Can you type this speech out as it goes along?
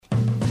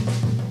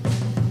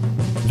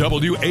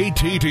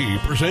WATD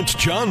presents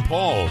John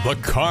Paul, the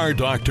Car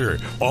Doctor.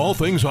 All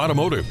things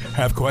automotive.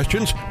 Have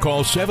questions?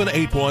 Call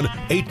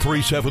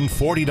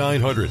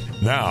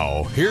 781-837-4900.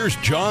 Now, here's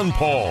John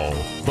Paul,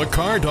 the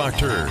Car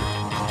Doctor.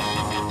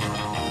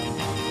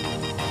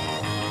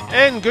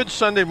 And good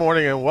Sunday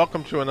morning, and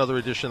welcome to another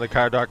edition of the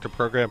Car Doctor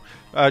program.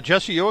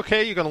 Jesse, you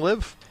okay? You going to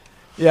live?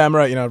 Yeah, I'm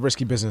right.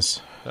 Risky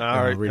business.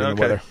 All right. Reading okay.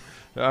 the weather.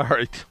 All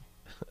right.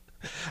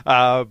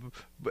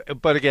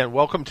 But again,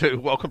 welcome to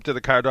the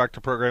Car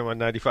Doctor program on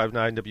 95.9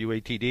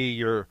 WATD.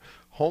 Your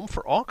home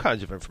for all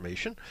kinds of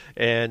information.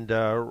 And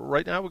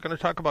right now we're going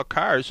to talk about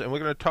cars, and we're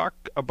going to talk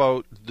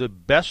about the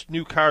best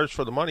new cars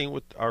for the money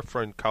with our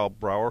friend Carl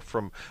Brower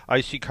from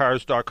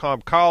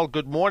iSeeCars.com. Carl,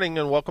 good morning,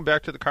 and welcome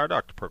back to the Car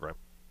Doctor program.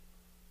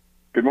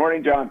 Good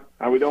morning, John.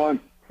 How we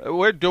doing?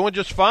 We're doing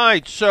just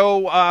fine.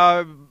 So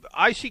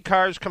IC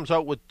Cars comes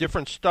out with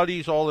different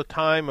studies all the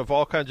time of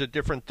all kinds of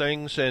different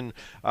things, and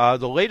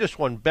the latest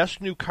one,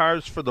 Best New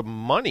Cars for the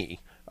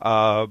Money.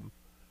 I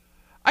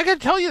got to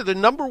tell you, the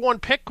number one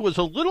pick was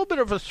a little bit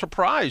of a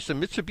surprise, the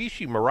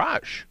Mitsubishi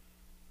Mirage.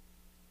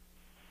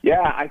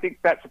 Yeah, I think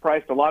that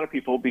surprised a lot of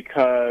people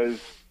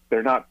because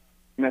they're not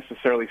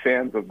necessarily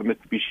fans of the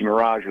Mitsubishi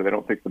Mirage, or they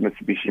don't think the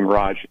Mitsubishi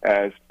Mirage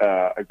as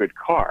a good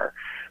car.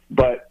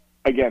 But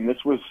again,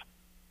 this was,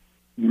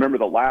 remember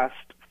the last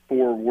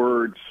four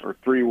words or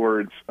three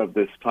words of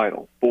this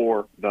title,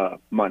 for the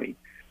money.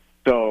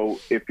 So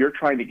if you're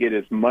trying to get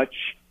as much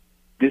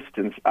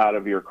distance out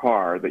of your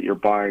car that you're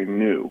buying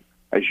new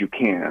as you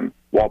can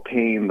while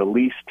paying the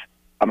least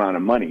amount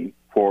of money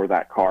for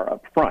that car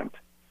up front,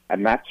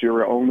 and that's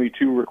your only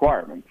two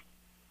requirements,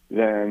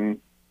 then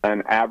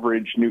an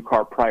average new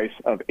car price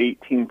of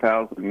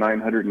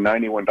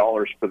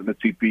 $18,991 for the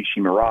Mitsubishi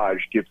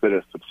Mirage gives it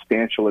a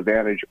substantial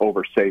advantage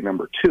over, say,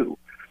 number two,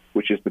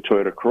 which is the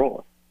Toyota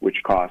Corolla,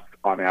 which costs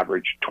on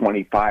average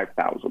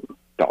 $25,000.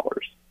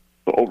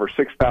 So over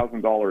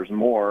 $6,000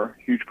 more,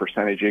 huge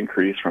percentage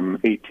increase from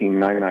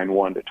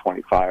 $18,991 to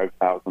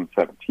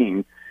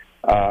 $25,017,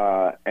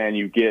 and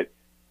you get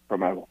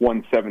from a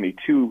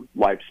 172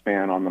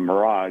 lifespan on the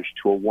Mirage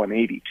to a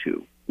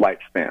 182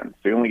 lifespan.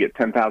 So you only get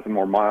 10,000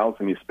 more miles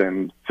and you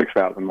spend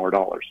 $6,000 more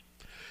dollars.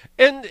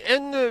 And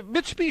the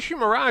Mitsubishi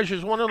Mirage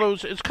is one of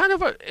those. It's kind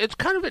of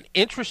an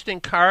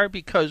interesting car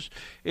because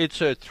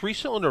it's a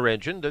 3-cylinder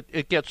engine that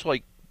it gets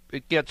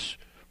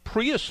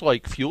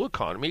Prius-like fuel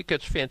economy. It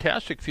gets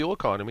fantastic fuel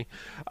economy.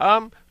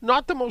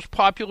 Not the most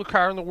popular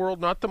car in the world,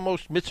 not the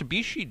most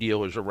Mitsubishi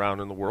dealers around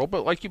in the world,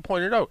 but like you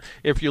pointed out,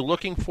 if you're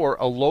looking for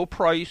a low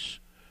price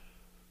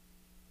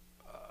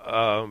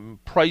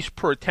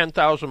per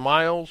 10,000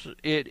 miles,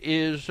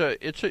 it's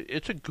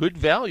a good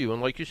value,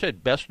 and like you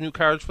said, best new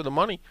cars for the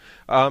money.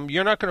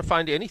 You're not going to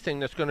find anything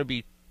that's going to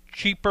be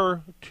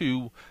cheaper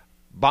to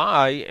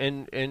buy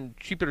and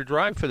cheaper to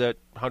drive for that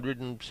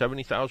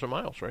 170,000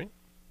 miles, right?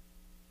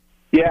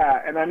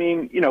 Yeah, and I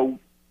mean,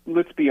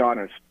 let's be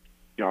honest.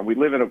 We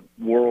live in a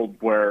world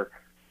where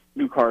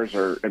new cars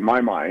are, in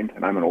my mind,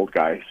 and I'm an old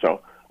guy,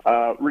 so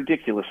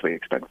ridiculously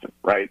expensive,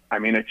 right? I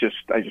mean, I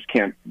just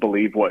can't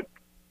believe what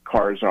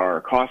cars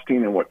are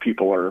costing and what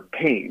people are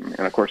paying.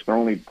 And of course, they're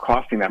only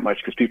costing that much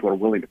because people are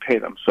willing to pay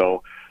them.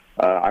 So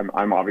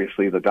I'm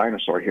obviously the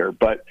dinosaur here.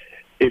 But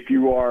if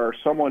you are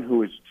someone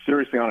who is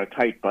seriously on a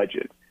tight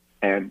budget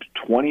and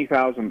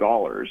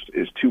 $20,000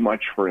 is too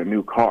much for a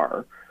new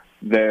car,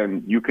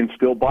 then you can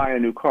still buy a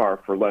new car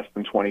for less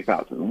than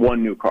 $20,000.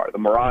 One new car. The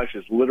Mirage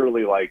is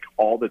literally like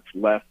all that's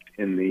left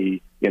in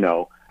the,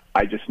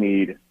 I just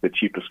need the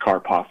cheapest car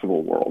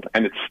possible world.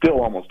 And it's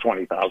still almost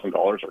 $20,000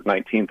 or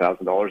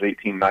 $19,000,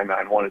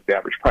 $18,991 is the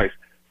average price.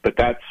 But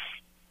that's,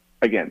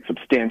 again,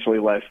 substantially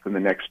less than the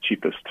next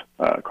cheapest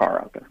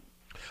car out there.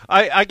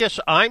 I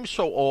guess I'm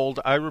so old,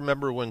 I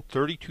remember when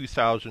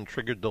 $32,000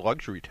 triggered the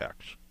luxury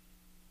tax.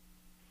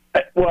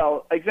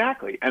 Well,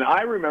 exactly. And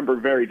I remember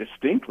very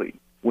distinctly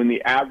when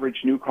the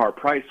average new car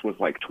price was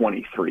like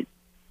 $23,000.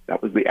 That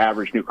was the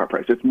average new car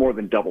price. It's more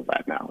than double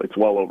that now. It's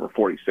well over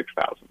 $46,000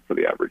 for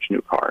the average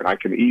new car, and I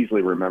can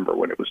easily remember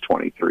when it was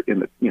 23 in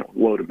the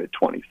low to mid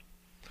 20s.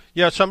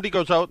 Yeah, somebody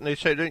goes out and they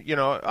say,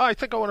 I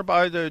think I want to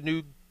buy the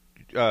new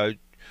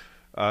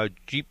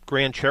Jeep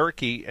Grand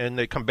Cherokee, and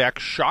they come back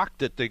shocked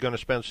that they're going to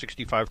spend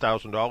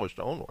 $65,000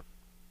 to own one.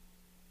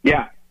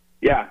 Yeah,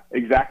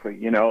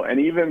 exactly. And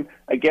even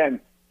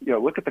again,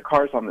 look at the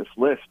cars on this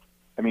list.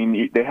 I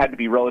mean, they had to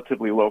be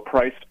relatively low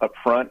priced up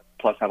front,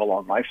 plus have a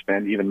long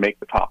lifespan to even make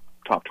the top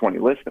 20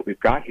 list that we've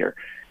got here.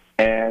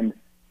 And,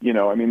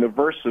 the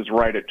Versa is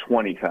right at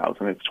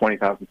 $20,000. It's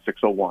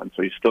 $20,601.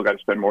 So you still got to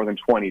spend more than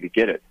 $20,000 to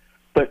get it.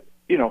 But,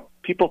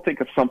 people think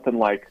of something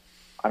like,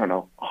 I don't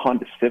know, a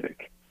Honda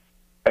Civic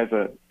as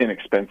an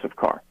inexpensive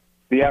car.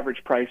 The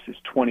average price is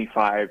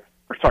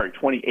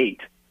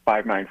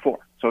 $28,594.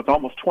 So it's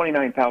almost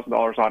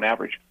 $29,000 on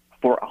average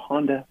for a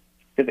Honda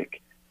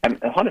Civic. And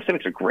a Honda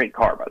Civic's a great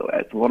car, by the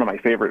way. It's one of my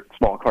favorite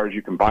small cars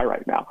you can buy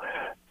right now.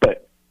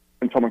 But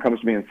when someone comes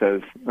to me and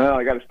says, well,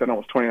 I got to spend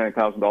almost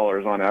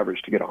 $29,000 on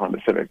average to get a Honda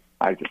Civic,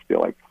 I just feel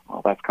like,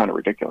 well, that's kind of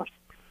ridiculous.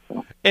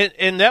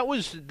 And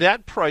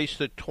that price,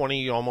 that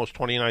almost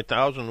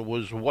 29,000,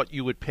 was what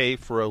you would pay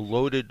for a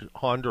loaded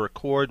Honda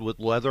Accord with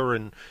leather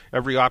and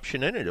every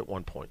option in it at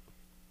one point.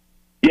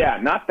 Yeah,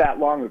 not that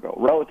long ago,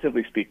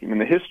 relatively speaking. In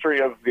the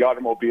history of the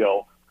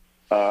automobile,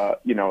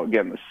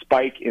 again, the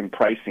spike in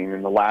pricing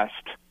in the last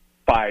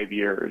 5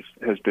 years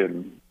has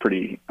been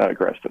pretty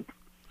aggressive.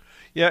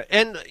 Yeah,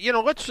 and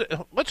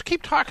let's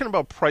keep talking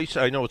about price.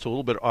 I know it's a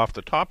little bit off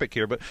the topic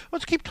here, but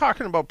let's keep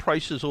talking about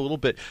prices a little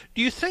bit.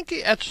 Do you think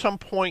at some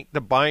point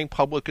the buying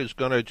public is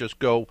going to just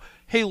go,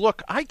 "Hey,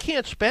 look, I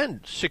can't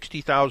spend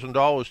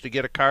 $60,000 to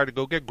get a car to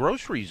go get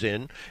groceries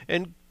in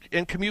and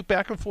commute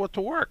back and forth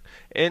to work,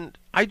 and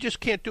I just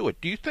can't do it"?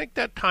 Do you think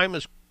that time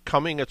is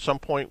coming at some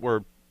point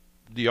where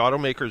the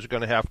automakers are going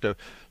to have to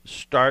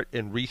start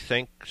and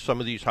rethink some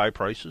of these high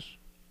prices?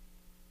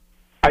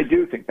 I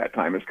do think that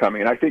time is coming,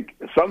 and I think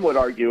some would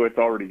argue it's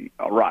already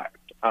arrived.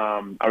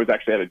 I was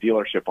actually at a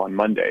dealership on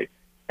Monday,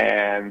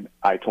 and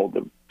I told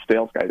the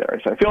sales guy there,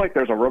 I said, I feel like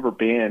there's a rubber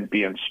band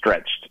being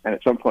stretched, and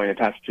at some point it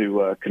has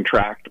to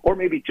contract or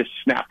maybe just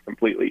snap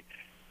completely.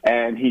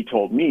 And he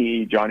told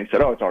me, Johnny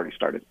said, it's already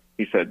started.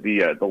 He said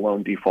the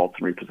loan defaults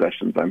and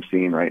repossessions I'm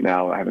seeing right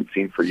now, I haven't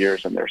seen for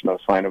years, and there's no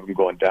sign of them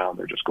going down.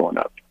 They're just going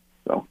up.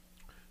 So.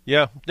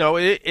 Yeah, no,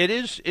 it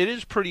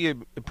is pretty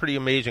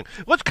amazing.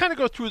 Let's kind of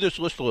go through this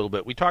list a little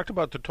bit. We talked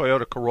about the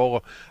Toyota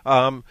Corolla.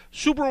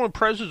 Subaru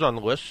Impreza's on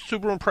the list.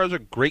 Subaru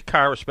Impreza, great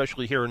car,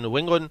 especially here in New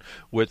England.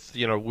 With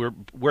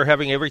we're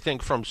having everything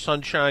from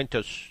sunshine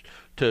to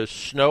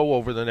snow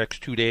over the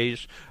next 2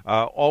 days.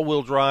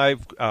 All-wheel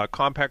drive,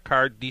 compact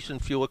car,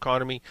 decent fuel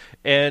economy,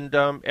 and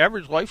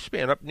average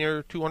lifespan up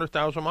near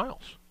 200,000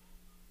 miles.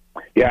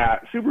 Yeah,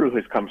 Subaru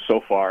has come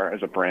so far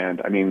as a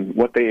brand. I mean,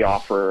 what they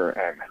offer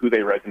and who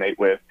they resonate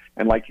with,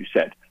 and like you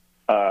said,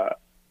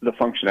 the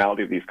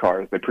functionality of these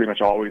cars, they pretty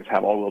much always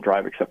have all-wheel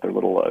drive except their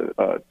little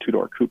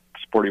two-door coupe,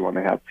 sporty one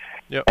they have.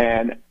 Yep.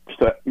 And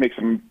so that makes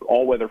them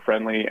all-weather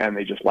friendly, and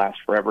they just last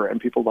forever,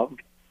 and people love them.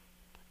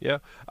 Yeah.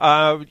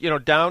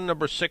 Down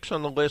number 6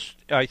 on the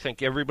list, I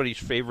think everybody's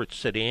favorite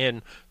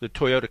sedan, the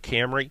Toyota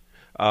Camry.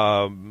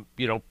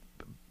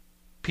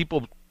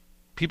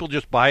 People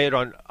just buy it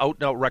on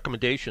out-and-out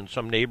recommendation.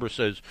 Some neighbor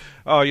says,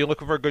 "Oh, you're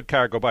looking for a good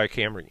car, go buy a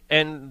Camry."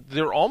 And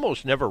they're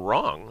almost never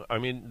wrong. I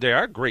mean, they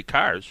are great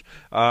cars.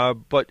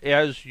 But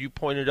as you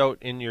pointed out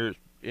in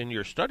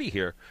your study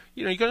here,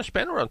 you're going to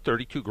spend around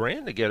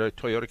 $32,000 to get a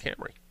Toyota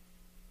Camry.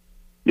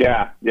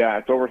 Yeah,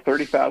 it's over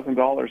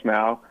 $30,000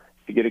 now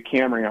to get a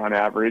Camry on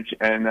average,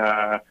 and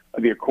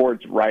the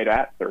Accord's right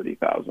at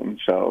 $30,000.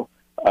 So,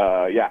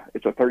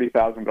 it's a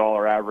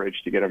 $30,000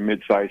 average to get a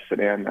mid-size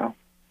sedan now.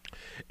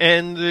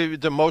 And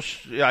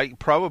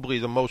probably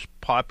the most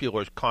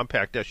popular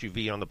compact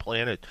SUV on the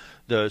planet,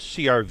 the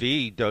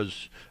CR-V,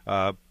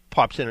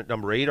 pops in at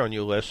number 8 on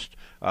your list.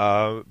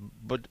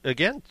 But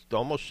again,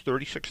 almost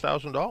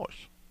 $36,000.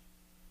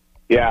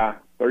 Yeah,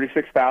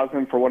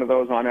 $36,000 for one of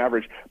those on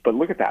average. But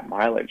look at that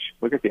mileage.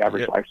 Look at the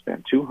average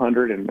lifespan.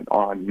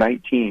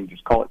 219,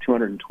 just call it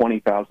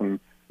 220,000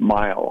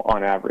 mile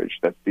on average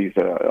that these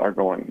are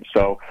going.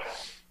 So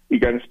you're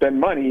going to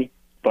spend money.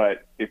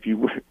 But if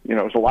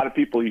there's a lot of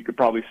people you could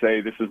probably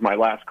say, this is my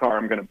last car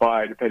I'm going to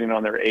buy, depending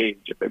on their age,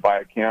 if they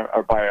buy a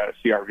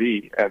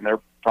CR-V, and they're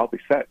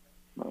probably set.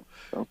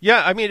 So.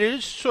 Yeah, I mean, it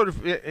is sort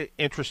of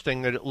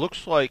interesting that it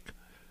looks like,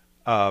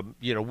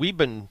 we've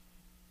been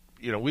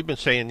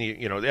saying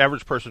the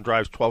average person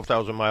drives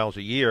 12,000 miles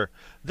a year.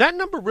 That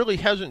number really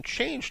hasn't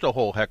changed a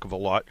whole heck of a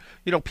lot.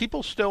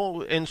 People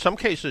still, in some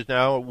cases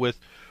now,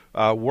 with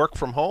work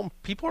from home,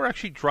 people are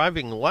actually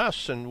driving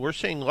less, and we're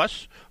seeing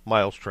less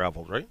miles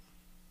traveled, right?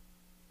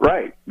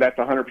 Right, that's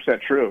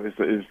 100% true.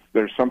 Is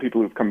there's some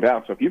people who've come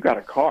down. So if you've got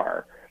a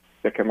car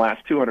that can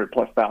last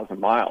 200,000+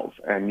 miles,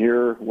 and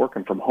you're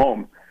working from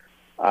home,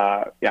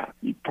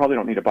 you probably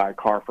don't need to buy a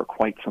car for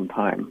quite some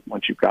time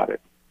once you've got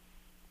it.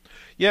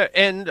 Yeah,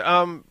 and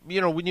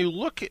when you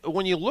look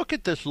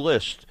at this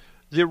list,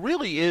 there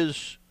really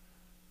is.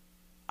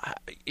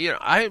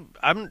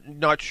 I'm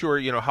not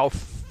sure how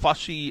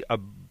fussy a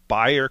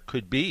buyer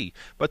could be,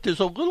 but there's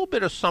a little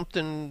bit of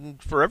something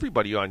for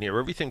everybody on here.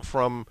 Everything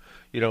from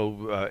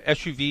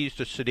SUVs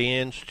to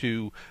sedans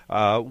to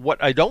what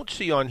I don't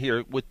see on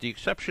here, with the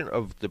exception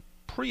of the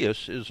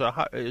Prius, is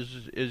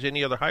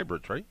any other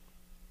hybrids, right?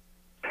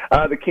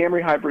 The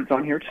Camry hybrid's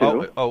on here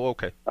too. Oh,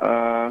 okay.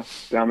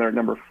 Down there at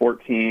number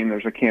 14,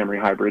 there's a Camry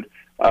hybrid.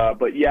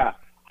 But yeah,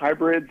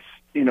 hybrids,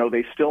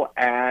 they still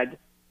add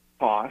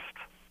cost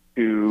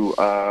to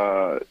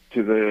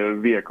the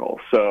vehicle.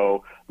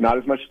 So not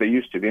as much as they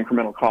used to. The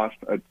incremental cost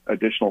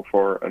additional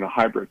for a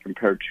hybrid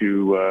compared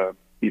to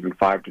even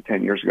 5 to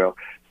 10 years ago,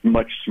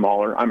 much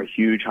smaller. I'm a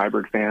huge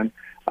hybrid fan,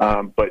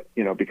 but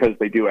because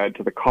they do add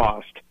to the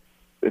cost,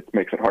 it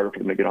makes it harder for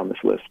them to get on this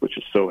list, which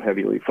is so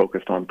heavily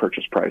focused on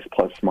purchase price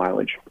plus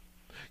mileage.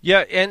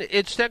 Yeah, and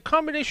it's that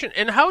combination.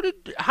 And how did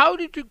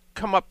you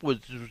come up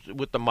with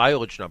the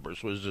mileage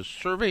numbers? Was this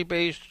survey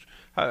based?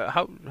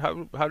 How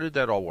did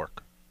that all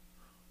work?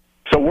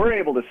 So we're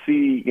able to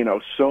see,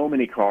 so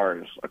many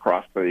cars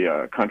across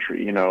the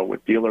country,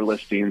 with dealer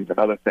listings and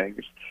other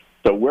things.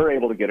 So we're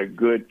able to get a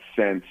good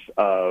sense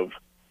of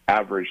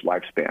average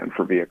lifespan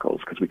for vehicles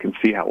because we can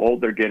see how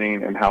old they're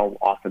getting and how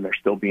often they're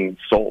still being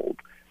sold.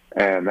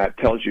 And that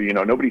tells you,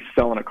 nobody's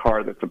selling a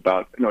car that's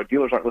about,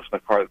 dealers aren't listing a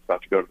car that's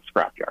about to go to the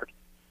scrapyard.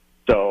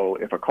 So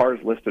if a car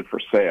is listed for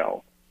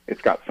sale,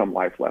 it's got some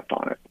life left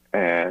on it.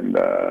 And,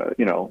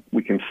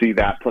 we can see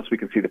that. Plus, we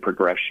can see the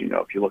progression.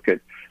 If you look at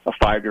a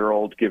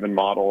 5-year-old given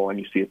model and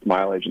you see its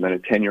mileage, and then a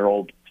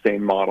 10-year-old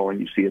same model and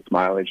you see its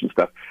mileage and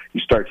stuff, you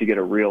start to get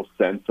a real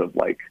sense of,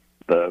 like,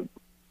 the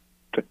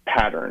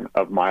pattern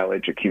of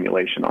mileage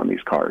accumulation on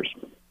these cars.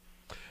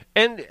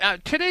 And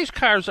today's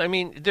cars, I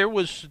mean, there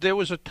was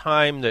a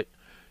time that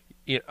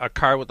a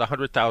car with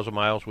 100,000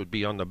 miles would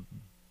be on the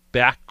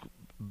back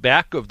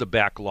of the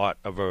back lot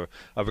of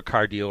a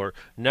car dealer.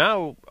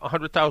 Now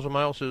 100,000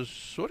 miles is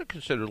sort of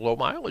considered low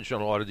mileage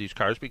on a lot of these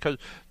cars because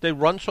they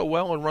run so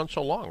well and run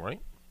so long,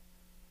 right?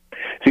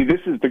 See,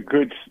 this is the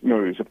good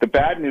news. If the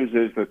bad news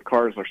is that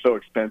cars are so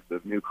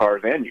expensive, new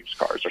cars and used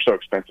cars are so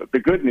expensive, the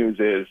good news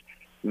is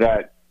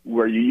that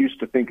where you used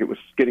to think it was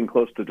getting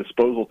close to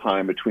disposal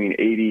time between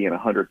 80 and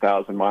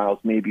 100,000 miles,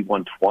 maybe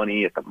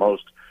 120 at the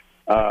most,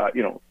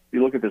 you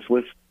look at this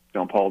list,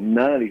 John Paul,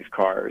 none of these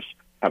cars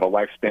have a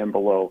lifespan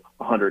below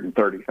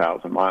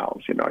 130,000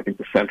 miles. I think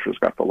the Sentra's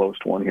got the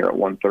lowest one here at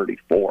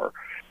 134,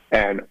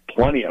 and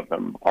plenty of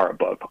them are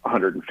above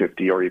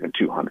 150 or even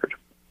 200.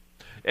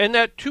 And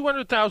that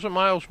 200,000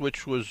 miles,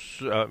 which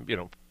was,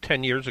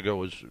 10 years ago,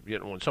 was,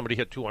 when somebody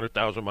hit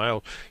 200,000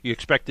 miles, you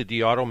expected the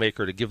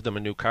automaker to give them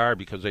a new car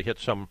because they hit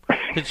some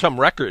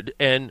record.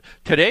 And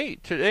today,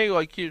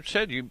 like you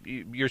said,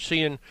 you're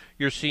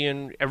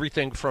seeing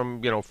everything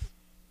from,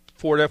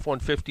 Ford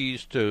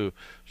F-150s to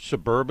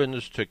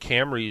Suburbans to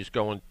Camrys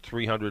going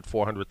 300,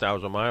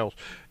 400,000 miles,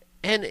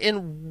 and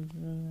in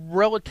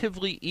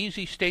relatively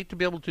easy state to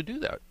be able to do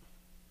that.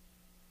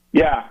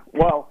 Yeah,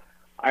 well,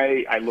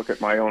 I look at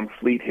my own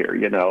fleet here.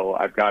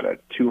 I've got a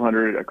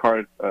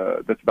car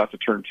that's about to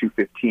turn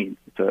 215.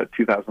 It's a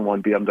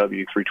 2001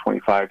 BMW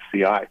 325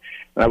 Ci. And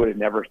I would have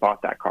never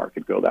thought that car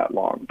could go that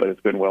long, but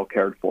it's been well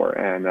cared for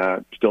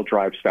and still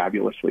drives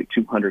fabulously,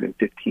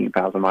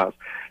 215,000 miles.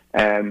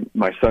 And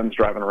my son's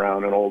driving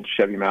around an old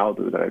Chevy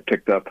Malibu that I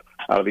picked up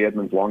out of the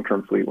Edmunds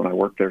long-term fleet when I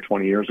worked there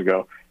 20 years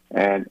ago,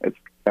 and it's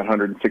at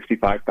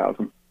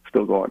 165,000,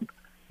 still going.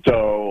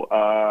 So,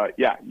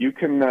 you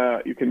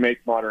can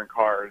make modern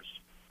cars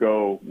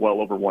go well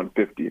over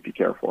 150 if you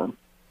care for them.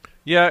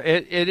 Yeah,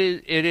 it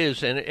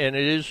is, and it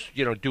is,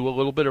 do a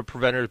little bit of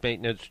preventative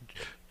maintenance,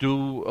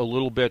 do a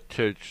little bit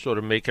to sort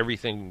of make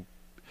everything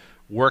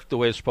work the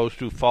way it's supposed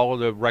to, follow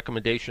the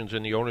recommendations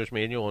in the owner's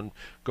manual, and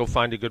go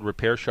find a good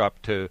repair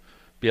shop to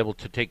be able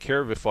to take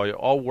care of it for you.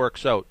 All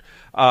works out.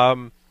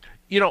 In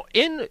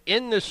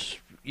this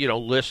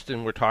list,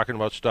 and we're talking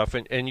about stuff,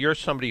 and you're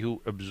somebody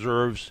who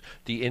observes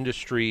the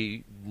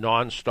industry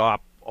nonstop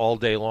all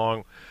day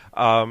long.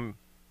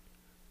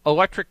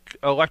 Electric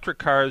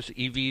cars,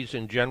 EVs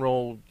in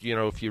general,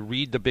 if you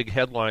read the big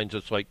headlines,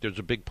 it's like there's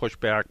a big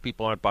pushback.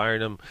 People aren't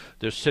buying them.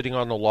 They're sitting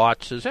on the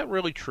lots. Is that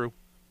really true?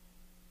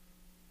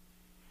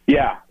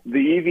 Yeah,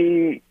 the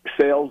EV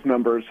sales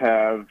numbers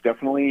have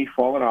definitely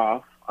fallen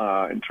off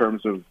in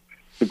terms of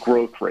the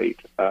growth rate.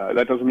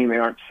 That doesn't mean they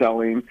aren't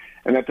selling,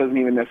 and that doesn't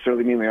even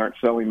necessarily mean they aren't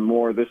selling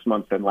more this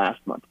month than last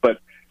month. But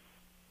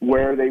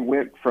where they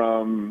went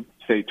from,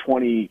 say,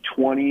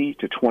 2020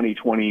 to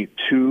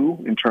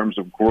 2022 in terms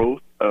of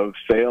growth of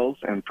sales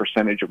and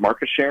percentage of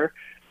market share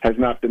has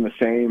not been the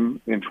same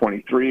in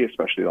 23,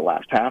 especially the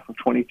last half of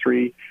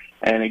 23.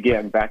 And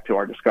again, back to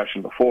our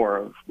discussion before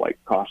of like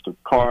cost of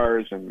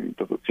cars and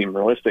does it seem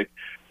realistic?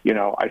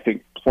 I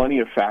think plenty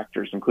of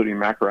factors, including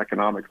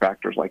macroeconomic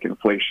factors like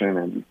inflation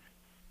and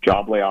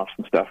job layoffs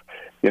and stuff.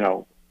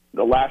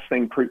 The last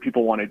thing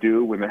people want to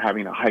do when they're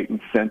having a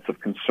heightened sense of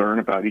concern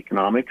about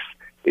economics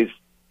is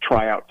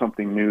try out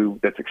something new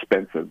that's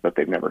expensive that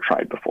they've never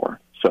tried before.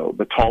 So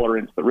the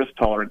risk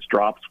tolerance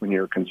drops when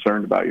you're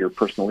concerned about your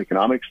personal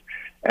economics,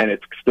 and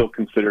it's still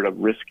considered a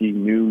risky,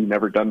 new,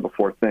 never done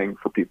before thing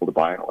for people to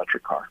buy an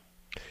electric car.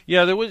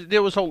 Yeah, there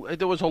was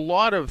a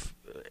lot of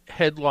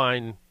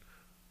headline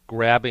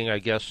grabbing, I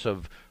guess,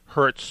 of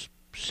Hertz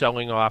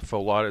selling off a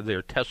lot of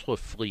their Tesla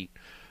fleet.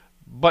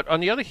 But on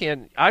the other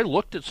hand, I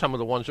looked at some of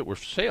the ones that were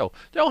for sale.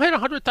 They all had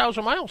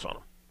 100,000 miles on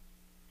them.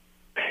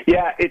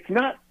 Yeah, it's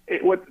not.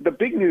 What the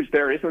big news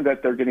there isn't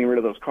that they're getting rid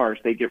of those cars.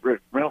 They get rid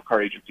of rental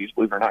car agencies,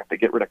 believe it or not. They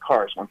get rid of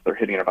cars once they're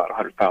hitting about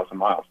 100,000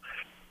 miles.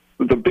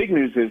 The big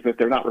news is that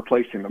they're not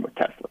replacing them with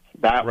Teslas.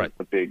 That was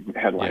the big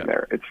headline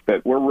there. It's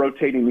that we're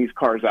rotating these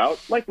cars out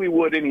like we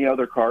would any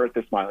other car at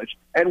this mileage,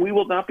 and we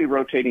will not be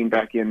rotating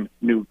back in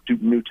new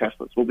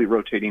Teslas. We'll be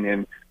rotating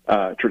in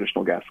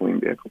traditional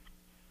gasoline vehicles.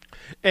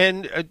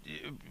 And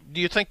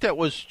do you think that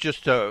was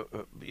just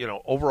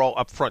overall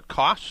upfront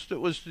cost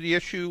that was the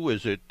issue?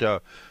 Is it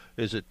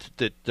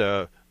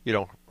that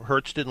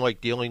Hertz didn't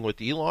like dealing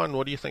with Elon?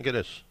 What do you think it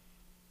is?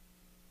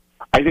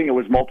 I think it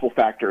was multiple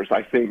factors.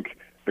 I think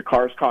the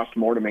cars cost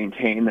more to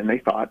maintain than they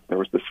thought. There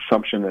was this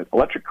assumption that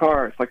electric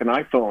car, it's like an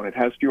iPhone. It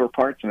has fewer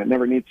parts and it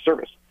never needs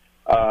service.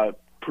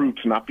 Proved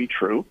to not be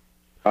true.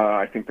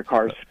 I think the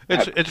cars.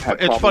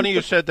 It's funny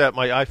you said that.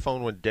 My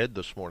iPhone went dead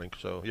this morning,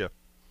 so yeah.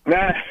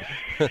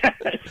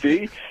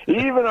 See,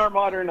 even our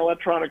modern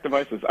electronic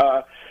devices.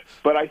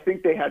 But I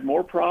think they had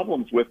more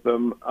problems with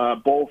them,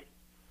 both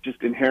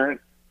just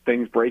inherent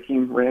things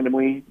breaking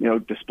randomly,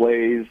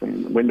 displays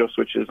and window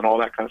switches and all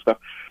that kind of stuff.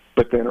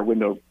 But then, or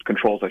window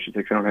controls, I should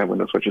say, 'cause I don't have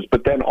window switches.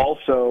 But then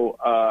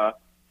also,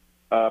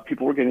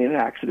 people were getting in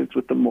accidents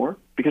with them more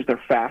because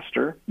they're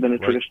faster than a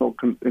traditional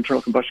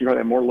internal combustion car. They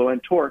have more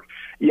low-end torque,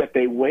 yet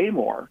they weigh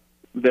more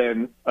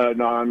than a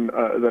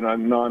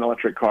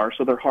non-electric car,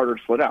 so they're harder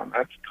to slow down.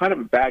 That's kind of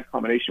a bad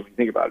combination when you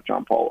think about it,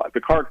 John Paul.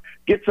 The car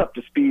gets up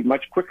to speed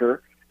much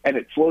quicker, and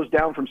it slows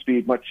down from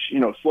speed much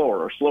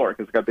slower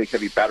because it's got a big,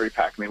 heavy battery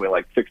pack, and they weigh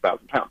like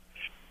 6,000 pounds.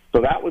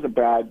 So that was a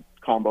bad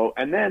combo.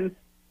 And then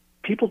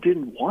people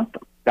didn't want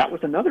them. That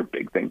was another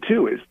big thing,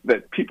 too, is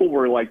that people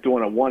were like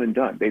doing a one and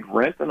done. They'd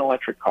rent an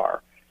electric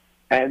car,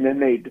 and then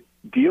they'd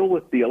deal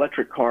with the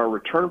electric car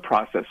return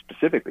process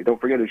specifically. Don't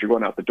forget, as you're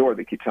going out the door,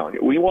 they keep telling you,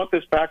 we want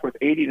this back with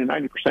 80 to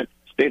 90%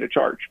 state of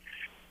charge.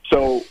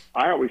 So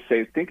I always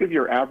say, think of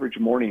your average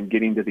morning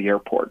getting to the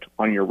airport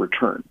on your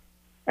return,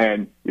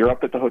 and you're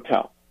up at the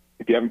hotel.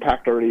 If you haven't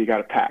packed already, you got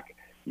to pack.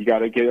 You got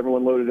to get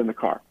everyone loaded in the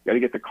car. You got to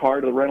get the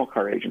car to the rental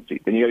car agency.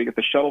 Then you got to get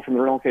the shuttle from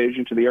the rental car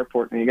agency to the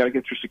airport, and you got to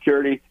get through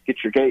security, get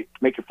your gate,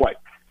 make your flight.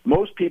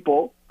 Most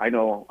people, I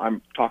know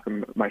I'm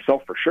talking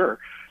myself for sure,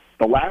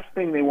 the last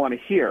thing they want to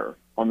hear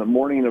on the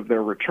morning of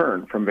their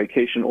return from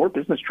vacation or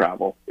business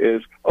travel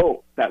is,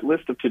 oh, that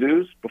list of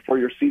to-dos before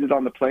you're seated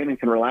on the plane and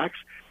can relax,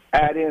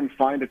 add in,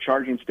 find a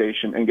charging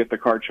station and get the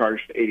car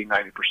charged to 80,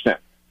 90%.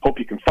 Hope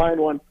you can find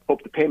one,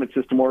 hope the payment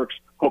system works,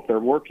 hope they're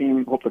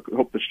working, hope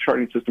the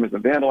charging system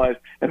isn't vandalized,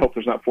 and hope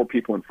there's not 4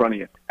 people in front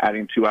of you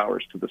adding 2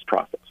 hours to this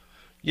process.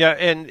 Yeah,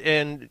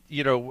 and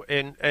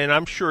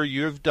I'm sure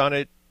you've done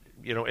it.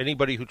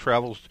 Anybody who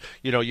travels,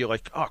 you're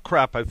like, oh,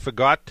 crap, I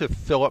forgot to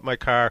fill up my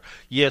car.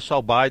 Yes,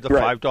 I'll buy the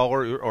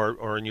 $5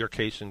 or in your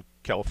case in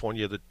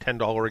California, the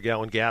 $10 a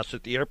gallon gas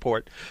at the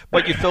airport.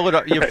 But you fill it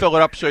up. You fill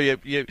it up, so you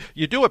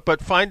do it.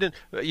 But finding,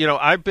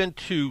 I've been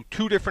to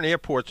 2 different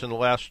airports in the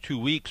last 2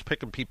 weeks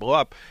picking people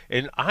up,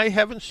 and I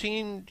haven't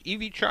seen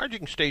EV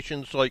charging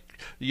stations like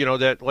the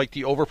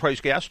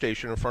overpriced gas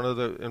station in front of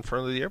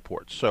the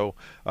airport. So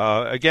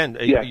again,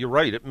 you're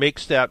right. It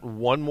makes that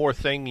one more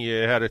thing you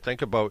had to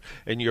think about,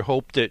 and you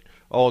hope that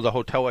the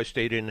hotel I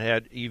stayed in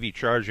had EV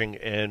charging,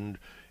 and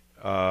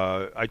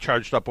I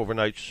charged up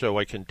overnight so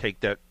I can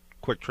take that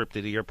quick trip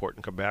to the airport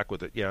and come back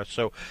with it. Yeah,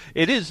 so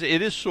it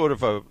is sort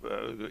of a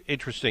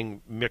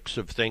interesting mix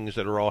of things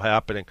that are all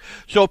happening.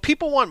 So if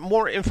people want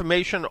more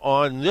information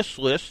on this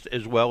list,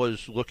 as well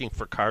as looking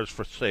for cars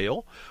for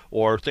sale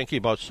or thinking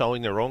about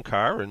selling their own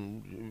car,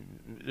 and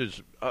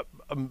there's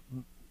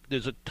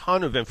a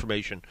ton of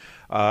information.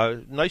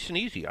 Nice and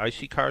easy,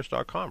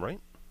 iSeeCars.com, right?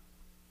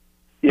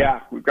 Yeah,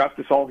 we've got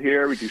this all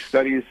here. We do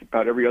studies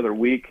about every other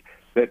week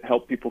that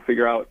help people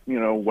figure out,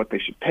 what they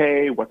should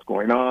pay, what's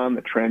going on,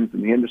 the trends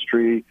in the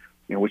industry,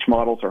 which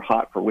models are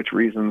hot for which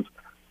reasons.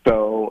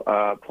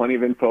 So plenty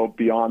of info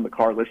beyond the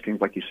car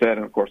listings, like you said,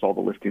 and, of course, all the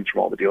listings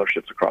from all the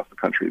dealerships across the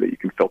country that you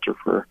can filter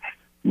for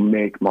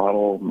make,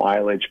 model,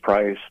 mileage,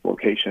 price,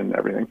 location,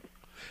 everything.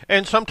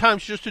 And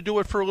sometimes just to do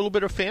it for a little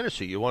bit of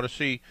fantasy. You want to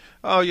see,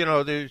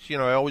 there's,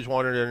 I always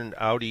wanted an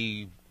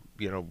Audi,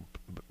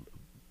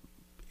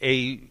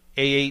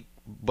 A8,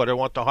 but I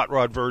want the hot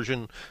rod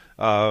version.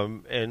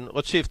 And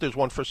let's see if there's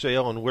one for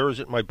sale and where is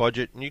it in my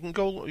budget. And you can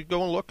go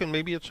and look, and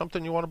maybe it's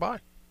something you want to buy.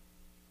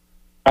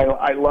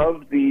 I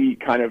love the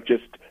kind of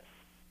just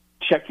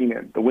checking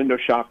in, the window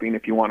shopping,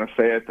 if you want to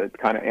say it, that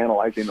kind of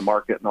analyzing the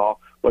market and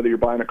all. Whether you're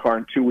buying a car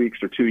in 2 weeks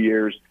or 2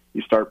 years,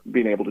 you start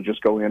being able to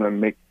just go in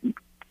and make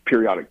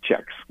periodic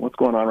checks. What's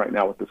going on right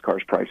now with this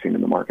car's pricing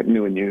in the market,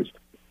 new and used?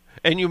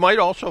 And you might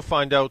also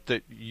find out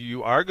that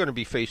you are going to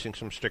be facing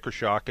some sticker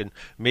shock, and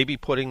maybe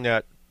putting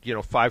that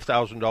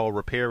 $5,000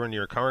 repair in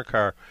your current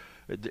car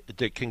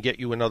that can get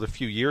you another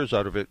few years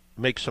out of it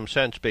makes some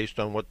sense based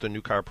on what the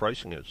new car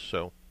pricing is.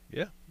 So,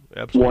 yeah,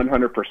 absolutely.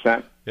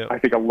 100%. Yeah. I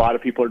think a lot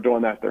of people are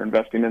doing that. They're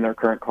investing in their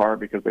current car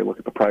because they look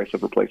at the price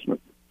of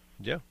replacement.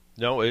 Yeah.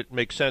 No, it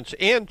makes sense.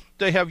 And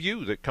they have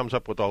you that comes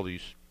up with all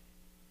these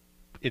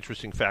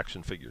interesting facts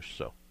and figures.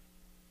 So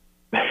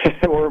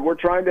we're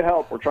trying to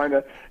help. We're trying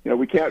to,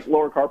 we can't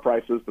lower car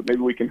prices, but maybe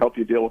we can help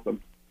you deal with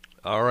them.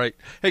 All right.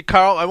 Hey,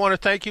 Carl, I want to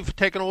thank you for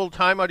taking a little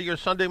time out of your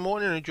Sunday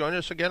morning and joining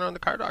us again on the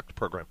Car Doctor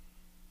program.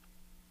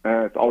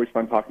 It's always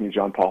fun talking to you,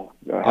 John Paul.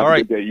 Have All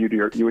right. a good day,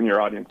 you and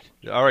your audience.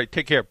 All right.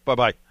 Take care.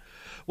 Bye-bye.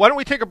 Why don't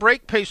we take a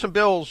break, pay some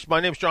bills? My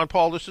name's John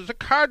Paul. This is the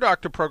Car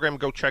Doctor program.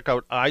 Go check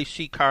out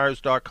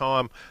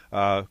iSeeCars.com.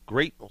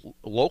 Great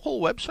local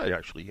website,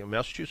 actually, a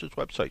Massachusetts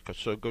website.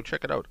 So go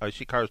check it out,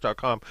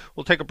 iSeeCars.com.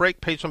 We'll take a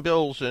break, pay some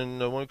bills, and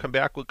when we come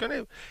back, we're going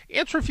to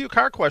answer a few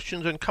car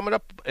questions. And coming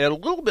up a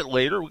little bit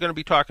later, we're going to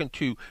be talking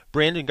to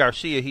Brandon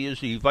Garcia. He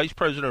is the Vice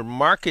President of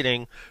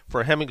Marketing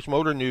for Hemmings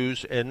Motor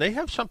News, and they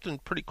have something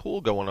pretty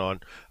cool going on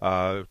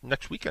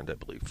next weekend, I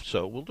believe.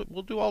 So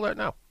we'll do all that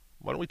now.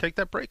 Why don't we take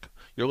that break?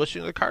 You're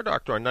listening to The Car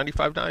Doctor on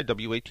 95.9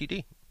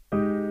 WATD.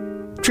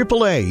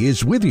 AAA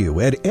is with you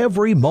at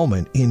every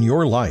moment in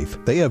your life.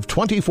 They have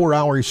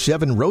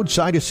 24-hour-7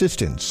 roadside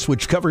assistance,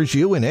 which covers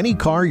you in any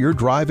car you're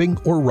driving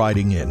or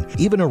riding in,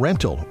 even a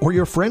rental or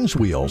your friend's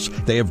wheels.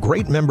 They have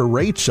great member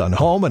rates on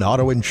home and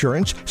auto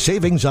insurance,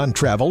 savings on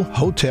travel,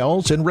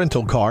 hotels, and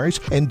rental cars,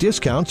 and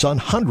discounts on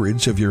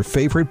hundreds of your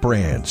favorite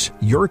brands.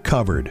 You're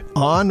covered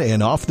on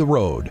and off the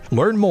road.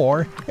 Learn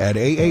more at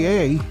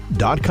aaa.com/join.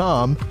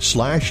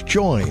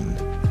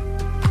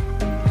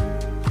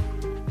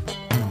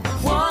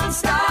 One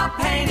Stop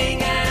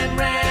Painting and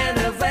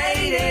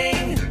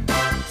Renovating.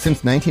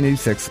 Since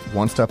 1986,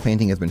 One Stop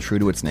Painting has been true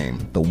to its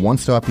name. The one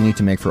stop you need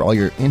to make for all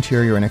your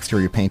interior and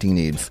exterior painting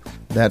needs.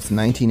 That's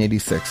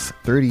 1986,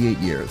 38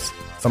 years.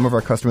 Some of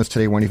our customers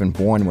today weren't even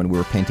born when we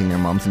were painting their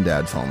moms and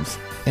dads' homes.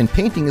 And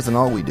painting isn't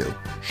all we do.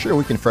 Sure,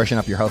 we can freshen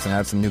up your house and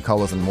add some new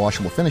colors and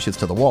washable finishes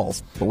to the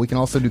walls, but we can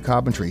also do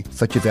carpentry,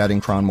 such as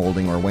adding crown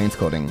molding or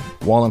wainscoting,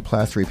 wall and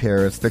plaster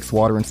repairs, fix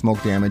water and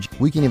smoke damage.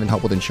 We can even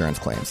help with insurance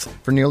claims.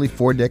 For nearly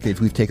 4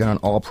 decades, we've taken on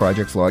all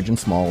projects, large and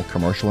small,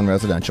 commercial and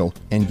residential,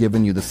 and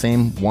given you the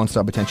same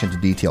one-stop attention to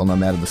detail no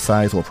matter the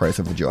size or price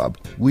of the job.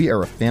 We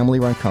are a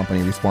family-run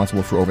company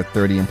responsible for over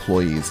 30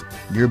 employees.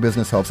 Your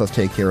business helps us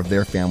take care of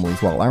their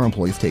families while our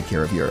employees take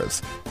care of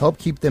yours. Help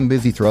keep them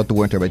busy throughout the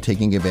winter by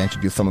taking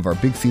advantage of some of our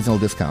big seasonal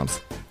discounts.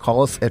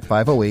 Call us at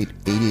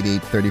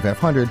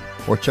 508-888-3500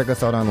 or check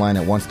us out online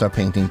at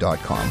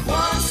onestoppainting.com.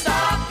 One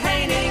Stop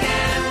Painting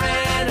and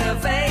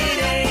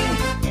Renovating.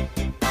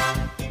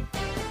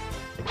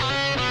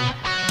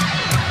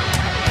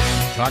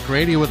 Talk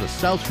radio with a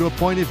South Shore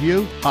point of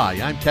view. Hi,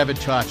 I'm Kevin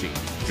Tachi.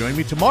 Join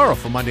me tomorrow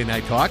for Monday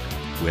Night Talk,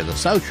 where the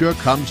South Shore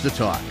comes to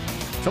talk.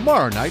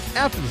 Tomorrow night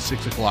after the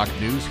 6 o'clock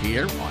news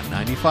here on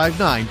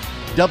 95.9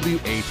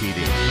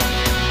 WATD.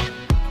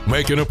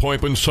 Make an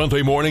appointment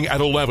Sunday morning at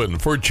 11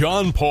 for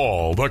John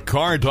Paul, the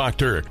Car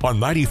Doctor, on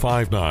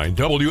 95.9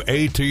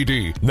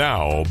 WATD.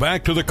 Now,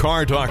 back to the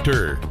Car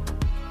Doctor.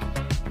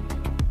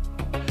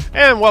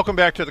 And welcome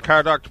back to the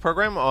Car Doctor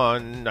program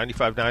on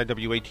 95.9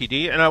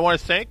 WATD. And I want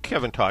to thank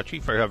Kevin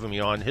Tachi for having me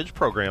on his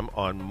program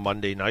on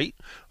Monday night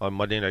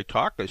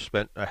Talk. I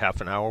spent a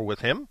half an hour with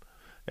him.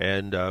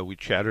 And we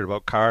chatted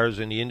about cars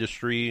in the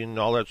industry and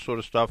all that sort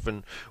of stuff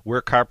and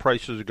where car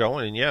prices are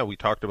going. And, yeah, we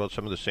talked about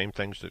some of the same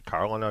things that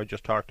Carl and I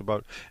just talked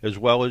about, as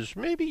well as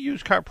maybe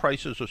used car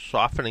prices are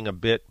softening a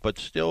bit, but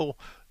still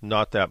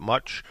not that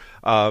much.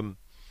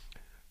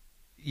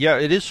 Yeah,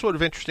 it is sort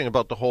of interesting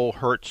about the whole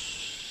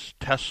Hertz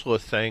Tesla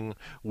thing.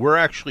 We're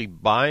actually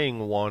buying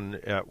one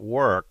at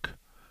work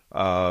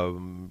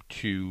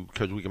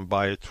because we can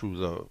buy it through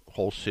the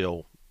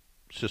wholesale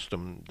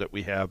system that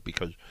we have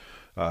because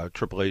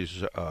AAA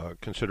is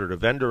considered a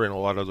vendor in a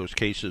lot of those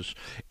cases,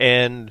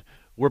 and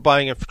we're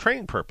buying it for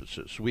training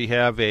purposes. We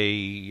have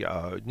a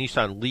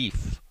Nissan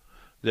Leaf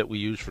that we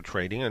use for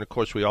training, and of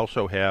course we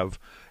also have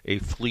a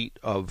fleet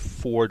of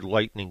Ford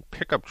Lightning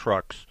pickup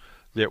trucks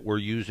that we're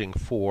using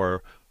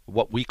for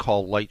what we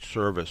call light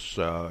service,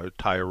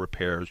 tire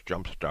repairs,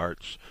 jump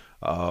starts,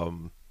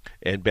 and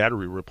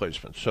battery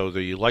replacements. So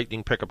the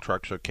Lightning pickup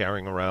trucks are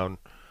carrying around,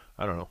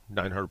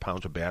 900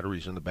 pounds of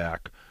batteries in the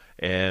back.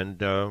 And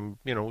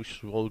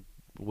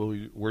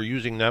we're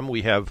using them.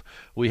 We have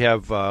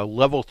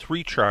level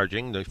 3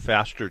 charging, the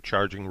faster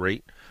charging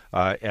rate,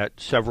 at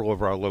several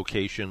of our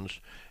locations,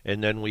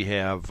 and then we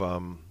have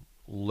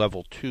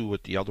level 2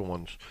 at the other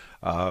ones.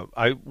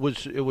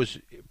 It was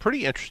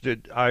pretty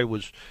interested. I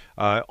was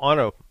on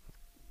a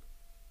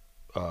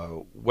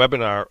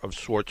webinar of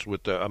sorts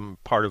with I'm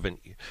part of an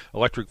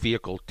electric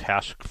vehicle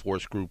task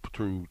force group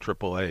through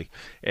AAA,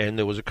 and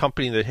there was a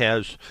company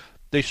that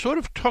they sort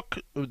of took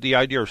the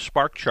idea of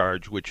Spark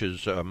Charge, which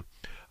is a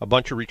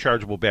bunch of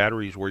rechargeable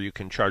batteries where you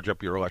can charge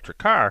up your electric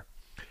car,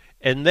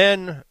 and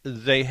then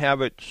they have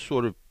it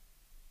sort of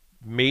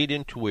made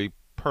into a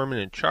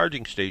permanent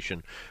charging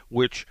station,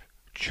 which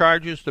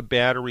charges the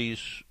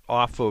batteries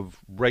off of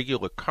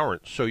regular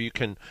current. So you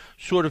can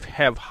sort of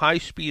have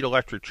high-speed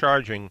electric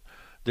charging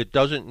that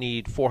doesn't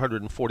need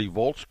 440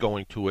 volts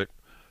going to it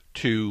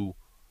to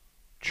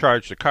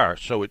charge the car.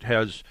 So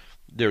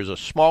there's a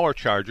smaller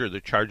charger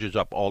that charges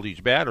up all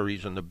these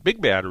batteries, and the big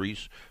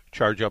batteries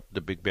charge up the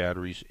big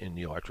batteries in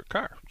the electric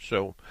car.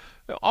 So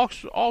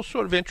all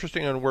sort of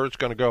interesting on where it's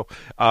going to go.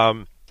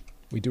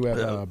 We do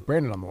have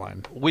Brandon on the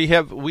line. We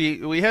had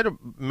a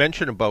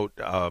mention about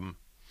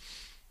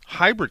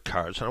hybrid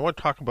cars, and I want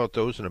to talk about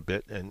those in a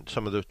bit and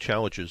some of the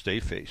challenges they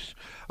face.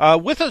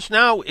 With us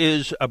now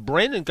is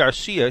Brandon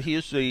Garcia. He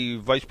is the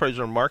Vice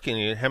President of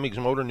Marketing at Hemmings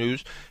Motor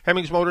News.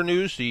 Hemmings Motor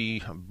News,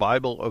 the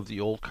Bible of the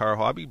old car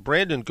hobby.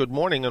 Brandon, good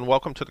morning, and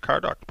welcome to the Car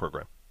Doctor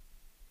program.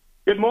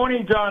 Good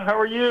morning, John. How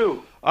are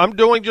you? I'm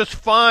doing just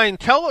fine.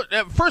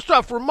 First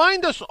off,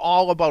 remind us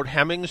all about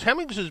Hemmings.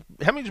 Hemmings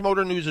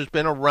Motor News has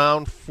been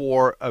around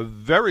for a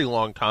very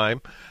long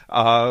time.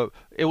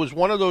 It was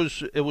one of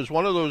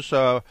those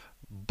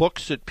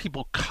books that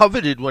people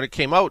coveted when it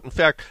came out. In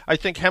fact, I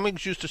think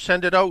Hemmings used to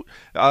send it out.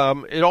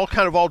 It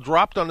all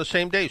dropped on the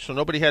same day, so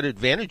nobody had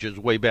advantages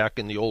way back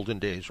in the olden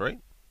days, right?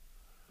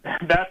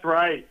 That's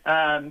right.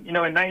 In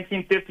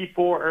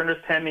 1954,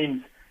 Ernest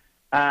Hemmings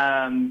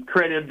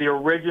created the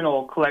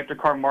original collector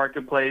car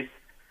marketplace,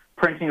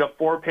 printing a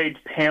 4-page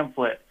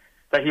pamphlet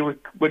that he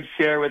would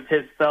share with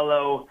his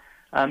fellow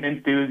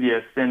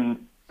enthusiasts.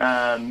 And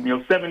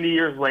 70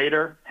 years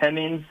later,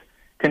 Hemmings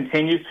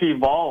continues to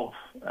evolve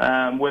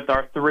with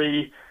our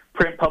 3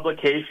 print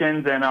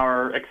publications and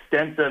our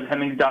extensive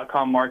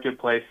Hemmings.com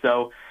marketplace.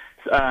 So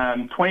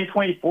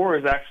 2024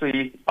 is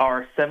actually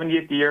our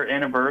 70th year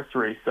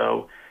anniversary.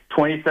 So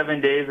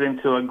 27 days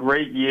into a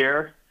great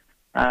year,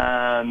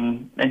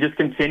 and just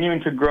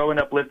continuing to grow and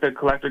uplift the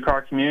collector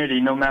car community,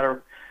 no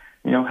matter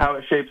how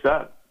it shapes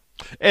up.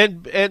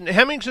 And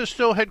Hemmings is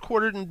still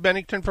headquartered in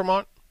Bennington,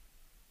 Vermont?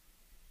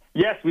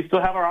 Yes, we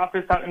still have our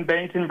office out in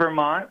Bennington,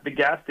 Vermont. The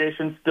gas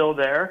station's still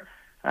there.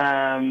 We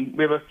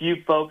have a few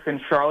folks in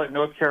Charlotte,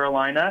 North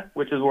Carolina,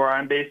 which is where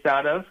I'm based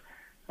out of.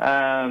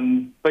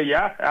 But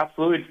yeah,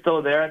 absolutely, it's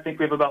still there. I think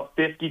we have about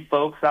 50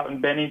 folks out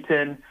in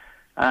Bennington.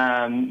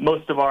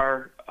 Most of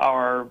our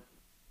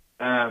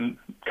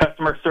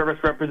customer service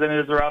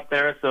representatives are out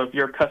there. So if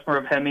you're a customer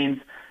of Hemmings,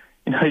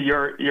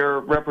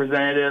 your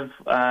representative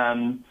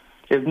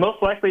is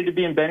most likely to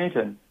be in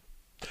Bennington.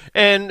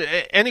 And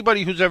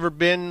anybody who's ever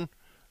been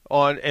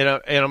on, and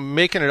I'm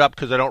making it up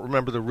because I don't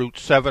remember the route,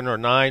 7 or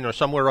 9 or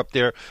somewhere up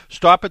there,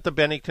 stop at the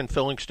Bennington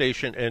filling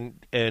station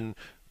and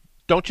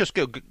don't just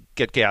go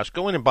get gas.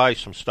 Go in and buy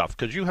some stuff,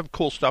 because you have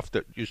cool stuff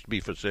that used to be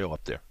for sale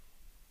up there.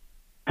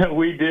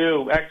 We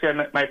do.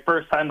 Actually, my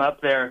first time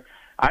up there,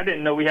 I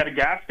didn't know we had a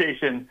gas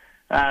station,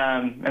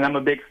 and I'm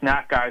a big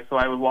snack guy, so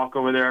I would walk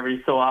over there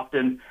every so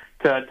often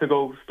to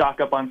go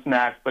stock up on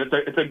snacks. But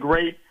it's a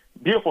great,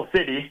 beautiful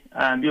city,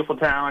 beautiful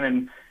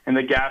town, and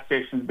the gas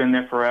station's been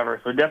there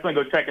forever. So definitely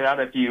go check it out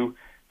if you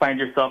find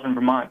yourself in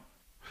Vermont.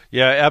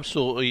 Yeah,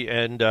 absolutely.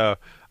 And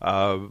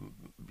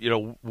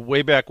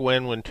way back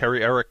when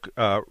Terry Eric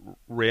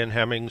ran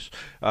Hemmings,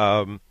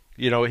 I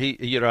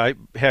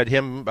had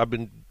him. I've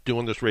been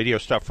doing this radio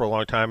stuff for a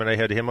long time, and I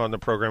had him on the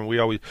program. We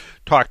always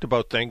talked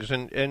about things,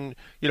 and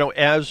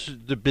as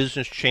the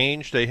business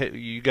changed,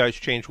 you guys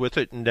changed with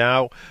it, and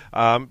now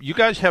you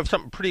guys have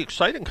something pretty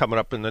exciting coming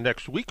up in the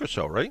next week or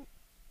so, right?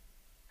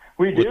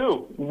 We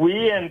do.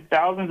 We and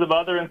thousands of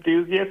other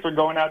enthusiasts are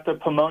going out to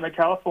Pomona,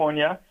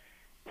 California,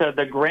 to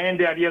the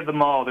granddaddy of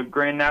them all, the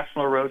Grand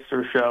National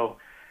Roadster Show.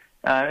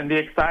 And the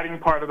exciting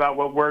part about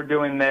what we're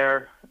doing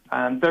there,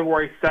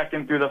 February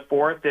 2nd through the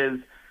 4th, is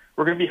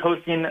we're going to be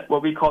hosting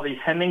what we call the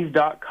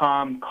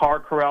Hemmings.com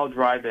Car Corral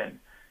Drive-In.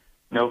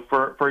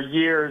 For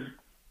years,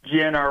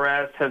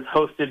 GNRS has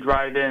hosted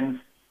drive-ins.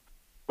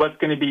 What's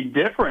going to be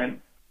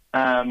different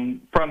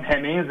from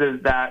Hemmings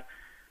is that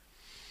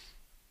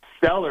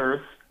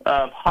sellers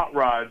of hot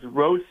rods,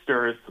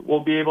 roadsters,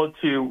 will be able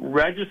to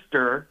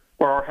register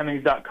for our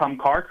Hemmings.com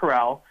Car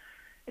Corral,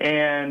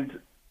 and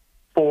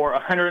for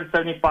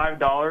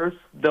 $175,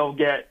 they'll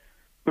get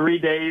 3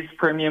 days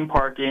premium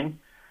parking,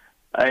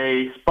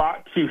 a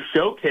spot to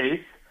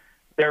showcase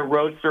their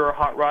roadster or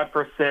hot rod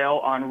for sale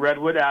on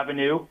Redwood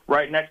Avenue,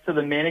 right next to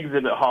the main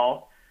exhibit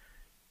hall,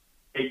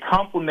 a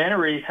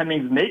complimentary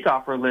Hemmings make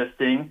offer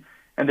listing,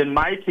 and then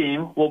my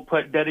team will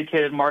put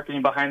dedicated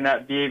marketing behind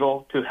that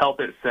vehicle to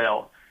help it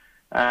sell.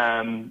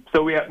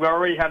 So we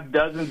already have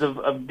dozens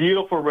of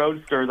beautiful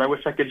roadsters. I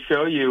wish I could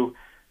show you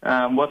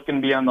what's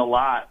going to be on the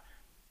lot,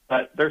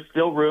 but there's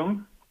still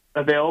room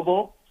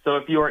available. So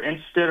if you are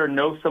interested or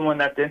know someone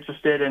that's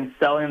interested in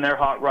selling their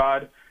hot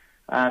rod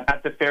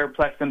at the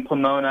Fairplex in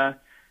Pomona,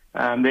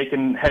 they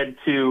can head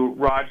to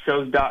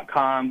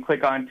rodshows.com,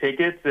 click on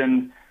tickets,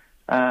 and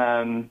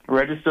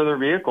register their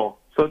vehicle.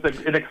 So it's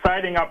an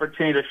exciting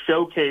opportunity to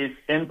showcase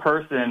in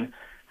person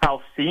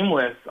how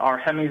seamless our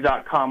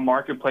Hemmings.com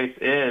marketplace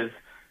is,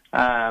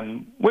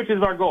 which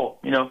is our goal.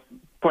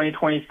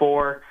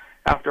 2024,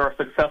 after our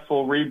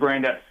successful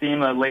rebrand at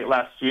SEMA late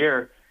last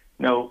year,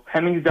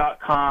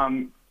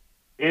 Hemmings.com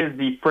is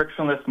the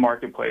frictionless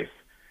marketplace.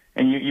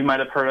 And you might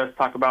have heard us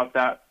talk about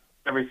that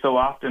every so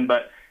often,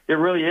 but it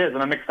really is,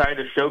 and I'm excited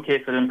to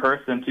showcase it in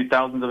person to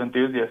thousands of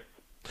enthusiasts.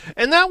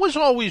 And that was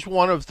always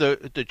one of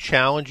the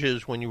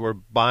challenges when you were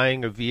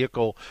buying a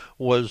vehicle,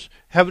 was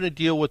having to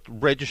deal with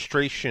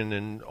registration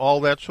and all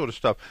that sort of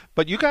stuff.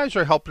 But you guys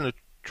are helping to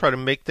try to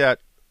make that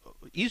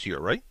easier,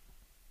 right?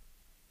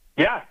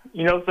 Yeah.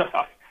 So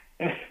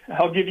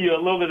I'll give you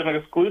a little bit of an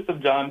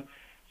exclusive, John.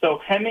 So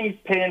Hemmings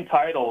Pay and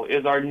Title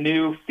is our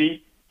new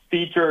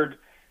featured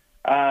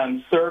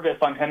service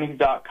on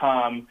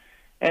Hemmings.com.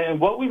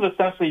 And what we've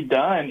essentially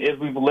done is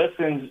we've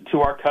listened to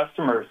our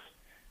customers.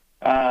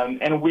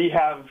 And we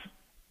have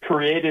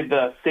created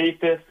the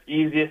safest,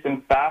 easiest,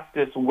 and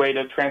fastest way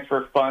to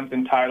transfer funds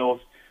and titles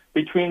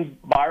between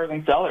buyers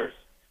and sellers.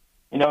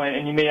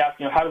 And you may ask,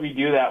 how do we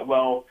do that?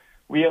 Well,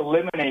 we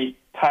eliminate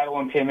title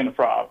and payment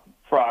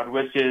fraud,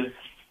 which is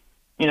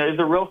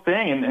a real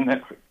thing.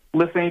 And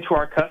listening to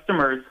our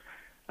customers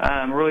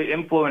really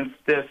influenced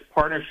this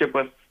partnership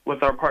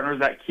with our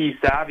partners at Key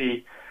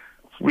Savvy.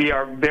 We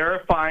are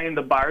verifying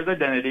the buyer's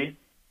identity,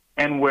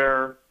 and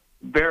we're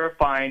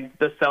verifying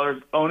the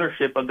seller's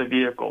ownership of the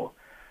vehicle.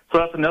 So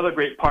that's another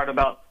great part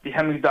about the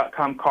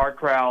Hemmings.com Car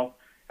Corral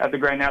at the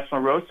Grand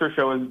National Roadster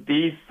Show is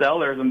these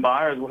sellers and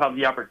buyers will have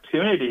the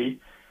opportunity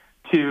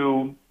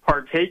to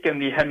partake in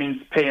the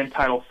Hemmings pay and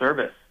title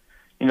service.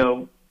 You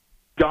know,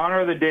 gone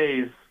are the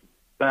days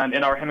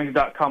in our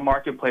Hemmings.com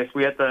marketplace.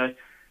 We have to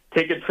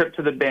take a trip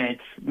to the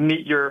bank,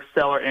 meet your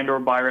seller and or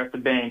buyer at the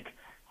bank,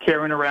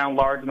 carrying around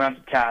large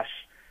amounts of cash.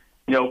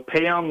 You know,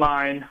 pay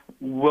online.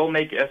 We'll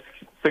make it as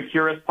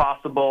secure as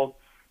possible.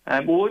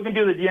 And we'll even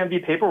do the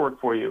DMV paperwork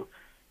for you.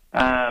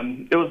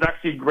 It was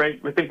actually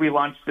great. I think we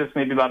launched this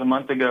maybe about a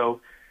month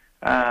ago.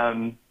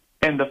 And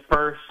the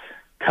first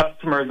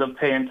customers of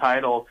Pay and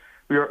Title,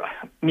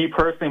 me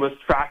personally was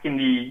tracking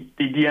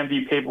the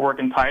DMV paperwork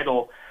and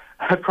title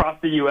across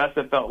the U.S.,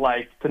 it felt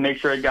like, to make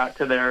sure it got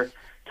to their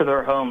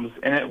homes.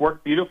 And it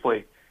worked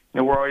beautifully. You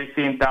know, we're already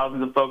seeing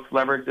thousands of folks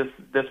leverage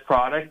this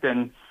product.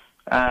 And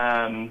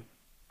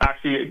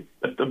actually,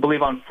 I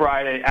believe on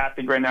Friday at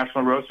the Grand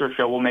National Roadster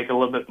Show, we'll make a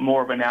little bit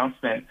more of an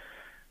announcement.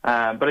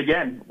 But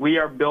again, we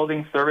are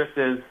building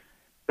services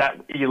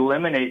that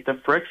eliminate the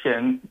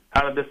friction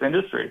out of this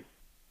industry.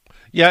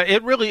 Yeah,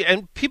 it really,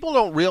 and people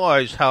don't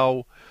realize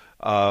how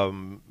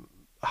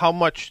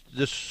much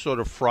this sort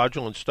of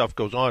fraudulent stuff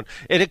goes on.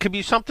 And it could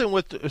be something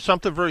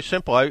very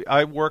simple.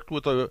 I worked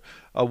with a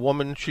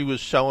woman. She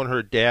was selling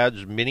her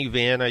dad's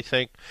minivan, I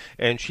think,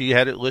 and she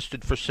had it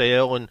listed for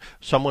sale, and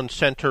someone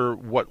sent her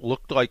what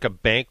looked like a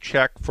bank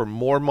check for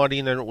more money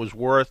than it was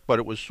worth, but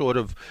it was sort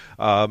of,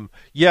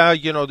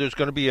 there's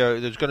going to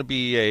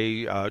be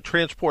a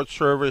transport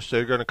service.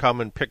 They're going to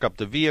come and pick up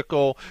the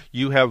vehicle.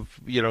 You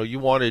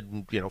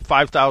wanted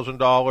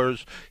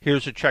 $5,000.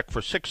 Here's a check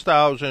for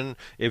 $6,000.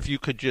 If you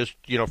could just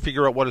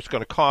figure out what it's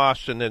going to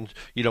cost, and then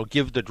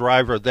give the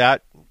driver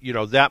that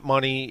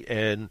money,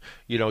 and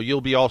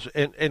you'll be also,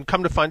 and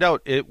come to find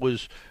out, it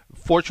was,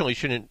 fortunately,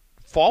 she didn't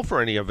fall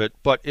for any of it,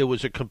 but it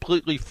was a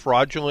completely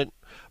fraudulent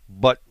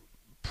but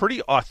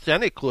pretty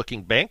authentic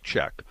looking bank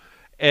check,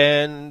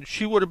 and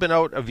she would have been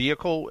out a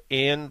vehicle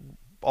and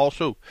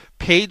also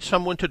paid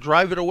someone to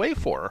drive it away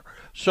for her.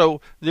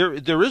 So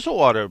there is a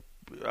lot of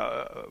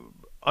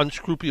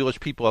unscrupulous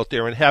people out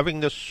there, and having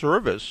this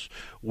service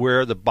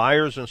where the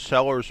buyers and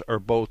sellers are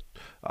both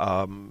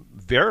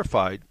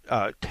verified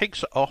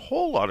takes a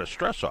whole lot of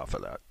stress off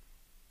of that.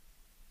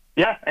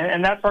 Yeah,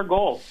 and that's our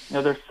goal.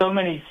 There's so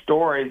many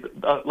stories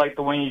like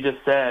the one you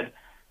just said,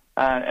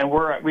 and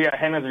we at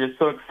Hemmings are just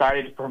so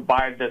excited to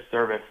provide this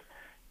service.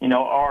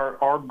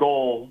 Our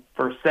goal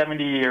for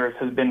 70 years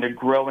has been to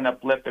grow and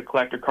uplift the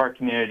collector car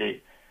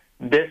community.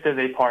 This is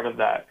a part of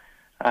that.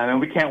 And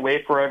we can't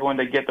wait for everyone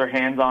to get their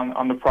hands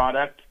on the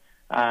product.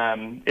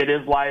 It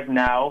is live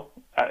now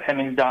at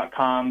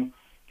Hemmings.com.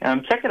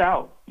 Check it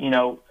out.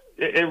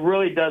 It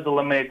really does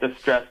eliminate the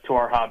stress to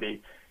our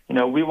hobby.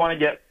 We want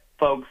to get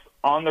folks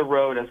on the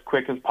road as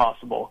quick as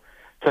possible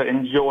to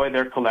enjoy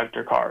their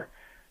collector car.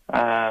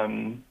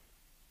 And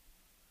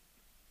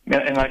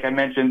like I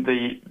mentioned,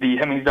 the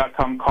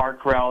Hemmings.com car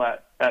corral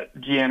at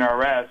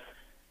GNRS,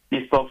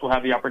 these folks will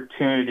have the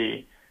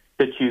opportunity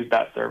to choose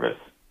that service.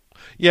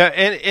 Yeah,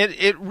 and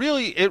it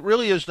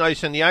really is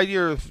nice, and the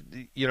idea of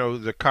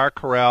the car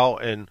corral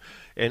and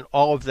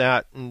all of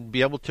that, and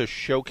be able to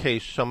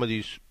showcase some of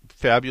these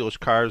fabulous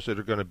cars that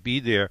are going to be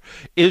there.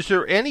 Is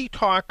there any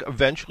talk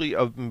eventually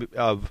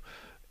of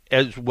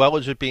as well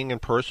as it being in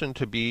person,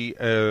 to be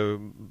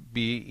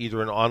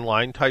either an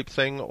online type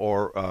thing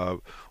or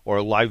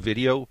a live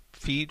video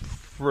feed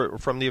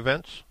from the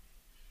events?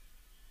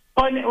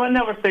 Well, I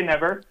never say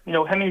never.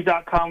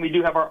 Hemmings.com, we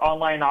do have our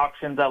online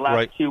auctions that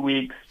last 2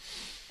 weeks.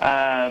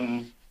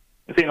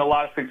 We've seen a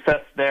lot of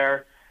success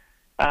there.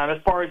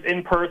 As far as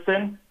in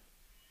person,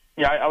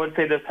 I would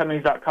say this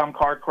Hemmings.com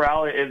car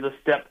corral is a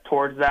step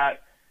towards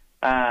that.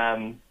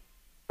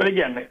 But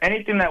again,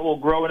 anything that will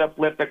grow and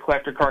uplift the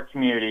collector car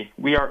community,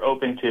 we are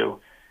open to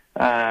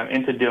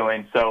into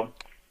doing. So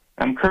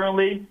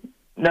currently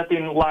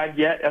nothing live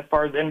yet as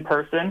far as in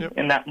person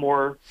in that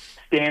more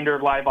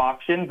standard live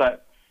auction,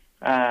 but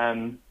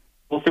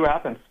we'll see what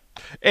happens.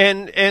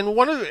 And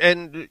one of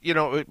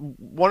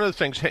the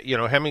things,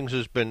 Hemmings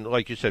has been,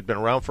 like you said, been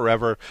around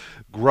forever,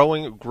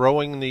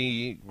 growing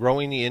the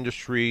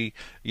industry.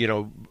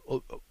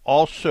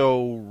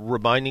 Also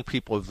reminding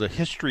people of the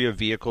history of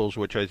vehicles,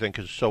 which I think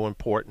is so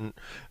important.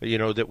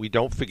 That we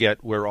don't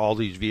forget where all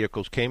these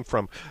vehicles came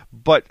from.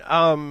 But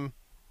and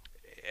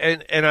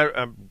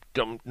I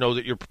don't know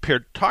that you're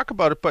prepared to talk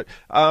about it, but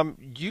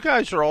you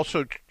guys are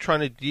also trying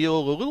to deal a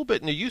little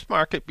bit in the youth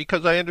market,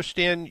 because I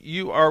understand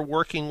you are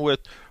working with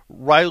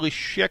Riley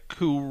Schick,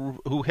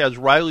 who has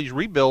Riley's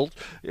Rebuild,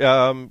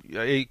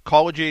 a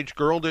college-age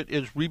girl that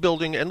is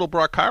rebuilding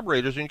Endelbrock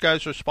carburetors, and you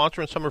guys are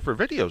sponsoring some of her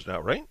videos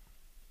now, right?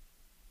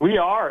 We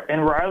are,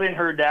 and Riley and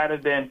her dad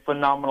have been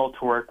phenomenal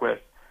to work with.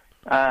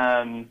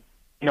 I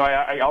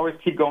always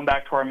keep going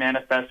back to our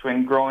manifesto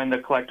and growing the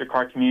collector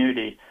car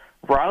community.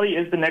 Riley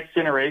is the next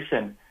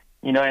generation,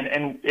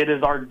 and it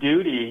is our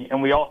duty,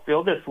 and we all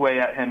feel this way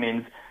at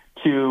Hemmings,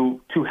 to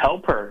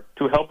help her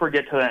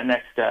get to that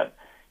next step.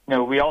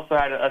 We also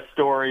had a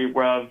story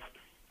of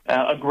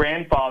a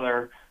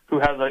grandfather who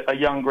has a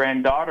young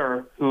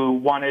granddaughter who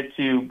wanted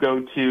to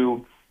go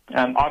to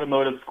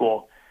automotive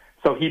school.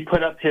 So he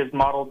put up his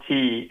Model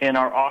T in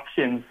our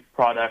auctions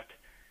product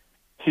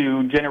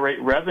to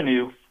generate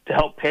revenue to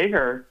help pay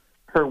her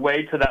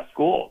way to that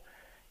school.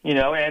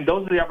 And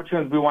those are the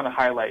opportunities we want to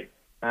highlight.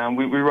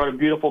 We wrote a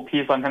beautiful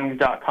piece on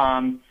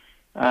Hemmings.com.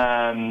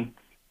 And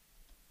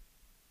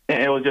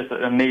it was just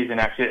amazing,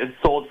 actually. It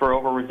sold for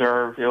over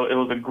reserve. It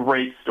was a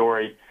great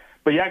story.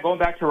 But, yeah, going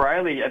back to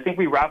Riley, I think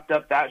we wrapped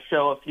up that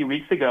show a few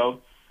weeks ago,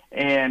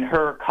 and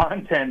her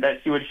content that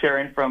she was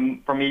sharing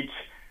from each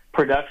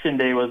production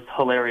day was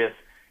hilarious.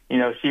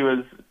 She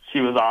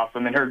was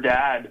awesome. And her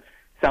dad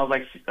sounds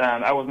like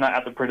I was not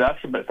at the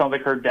production, but it sounds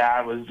like her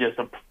dad was just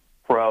a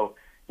pro.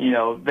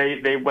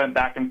 They went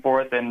back and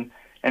forth and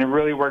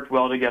really worked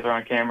well together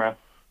on camera.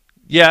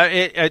 Yeah,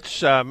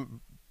 it's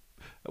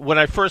when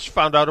I first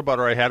found out about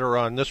her, I had her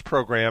on this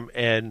program,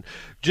 and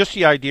just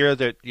the idea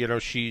that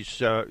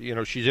she's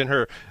in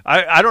her.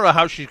 I don't know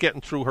how she's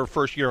getting through her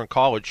first year in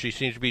college. She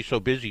seems to be so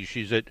busy.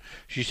 She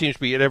seems to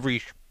be at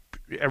every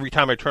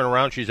time I turn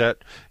around, she's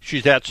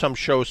at some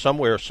show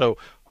somewhere. So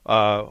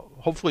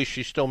hopefully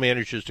she still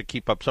manages to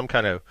keep up some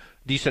kind of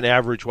decent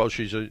average while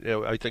she's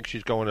I think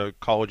she's going to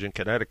college in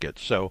Connecticut.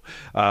 So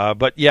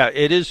but yeah,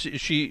 it is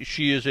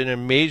she is an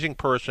amazing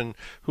person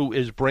who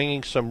is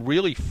bringing some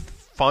really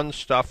fun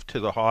stuff to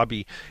the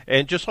hobby,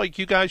 and just like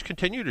you guys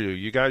continue to do.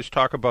 You guys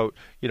talk about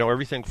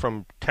everything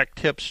from tech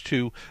tips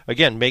to,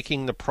 again,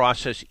 making the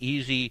process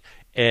easy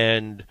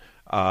and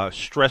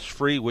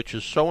stress-free, which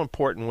is so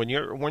important when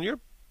you're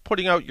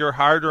putting out your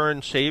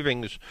hard-earned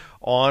savings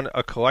on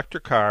a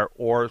collector car,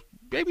 or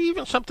maybe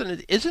even something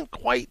that isn't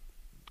quite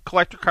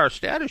collector car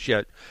status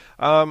yet.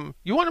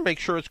 You want to make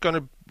sure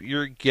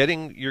you're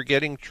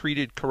getting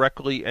treated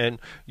correctly, and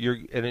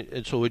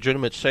it's a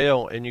legitimate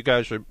sale, and you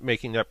guys are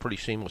making that pretty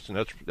seamless, and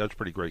that's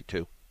pretty great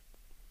too.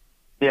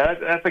 Yeah,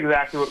 that's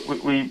exactly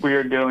what we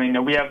are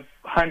doing. We have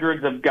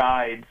hundreds of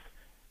guides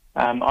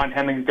on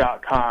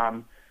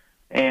Hemmings.com,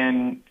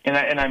 and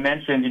I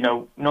mentioned,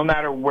 no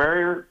matter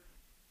where,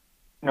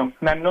 no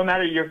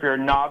matter if you're a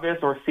novice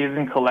or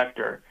seasoned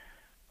collector,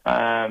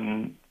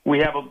 we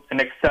have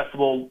an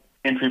accessible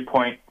entry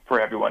point for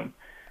everyone.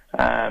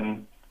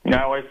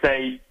 I always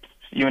say,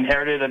 you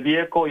inherited a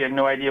vehicle, you have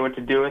no idea what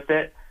to do with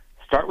it.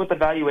 Start with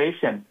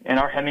evaluation, and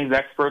our Hemmings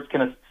experts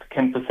can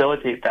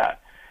facilitate that.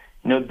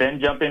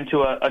 Then jump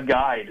into a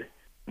guide.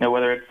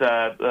 Whether it's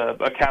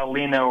a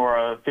Catalina or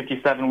a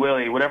 57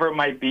 Willie, whatever it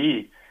might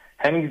be.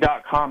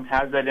 Hemmings.com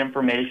has that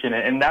information,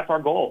 and that's our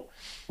goal.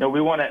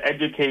 We want to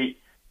educate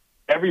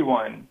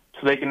everyone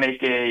so they can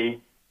make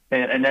an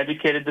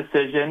educated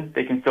decision.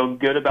 They can feel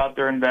good about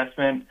their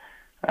investment.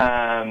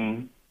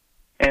 And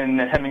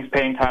the Hemmings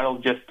Paying Title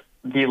is just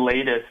the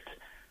latest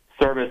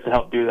service to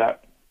help do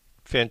that.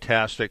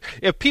 Fantastic.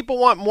 If people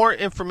want more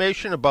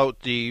information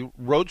about the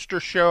Roadster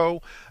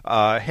Show,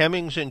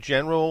 Hemmings in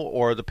general,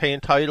 or the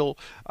Paying Title,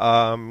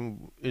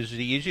 is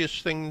the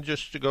easiest thing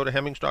just to go to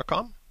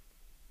Hemmings.com?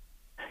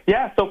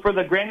 Yeah, so for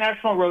the Grand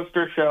National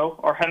Roadster Show,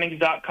 or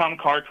Hemmings.com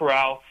Car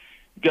Corral,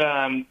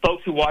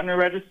 folks who want to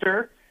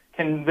register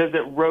can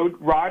visit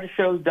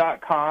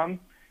rodshows.com,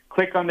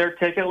 click on their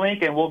ticket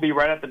link, and we'll be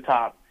right at the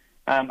top.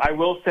 I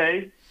will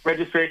say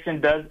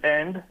registration does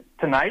end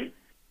tonight,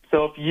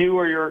 so if you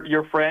or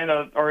your friend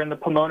are in the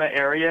Pomona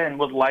area and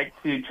would like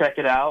to check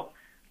it out,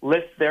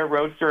 list their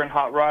Roadster and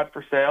Hot Rod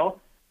for sale,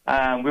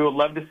 we would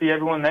love to see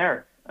everyone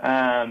there.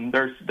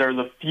 There's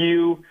a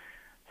few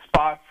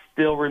spots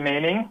still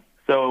remaining,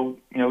 so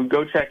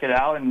go check it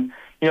out. And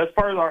as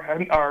far as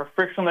our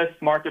frictionless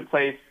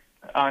marketplace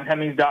on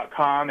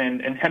Hemmings.com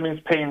and Hemmings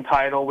Paying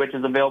Title, which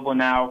is available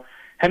now,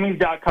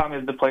 Hemmings.com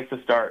is the place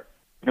to start.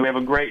 We have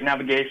a great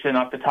navigation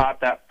off the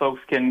top that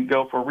folks can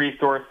go for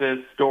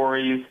resources,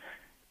 stories,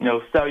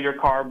 sell your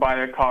car,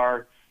 buy a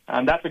car.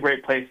 That's a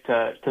great place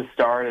to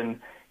start. And,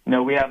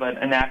 we have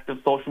an active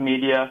social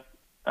media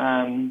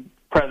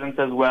presence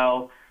as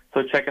well.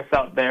 So check us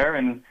out there,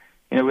 and,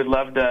 we'd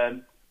love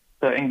to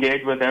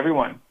engage with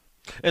everyone.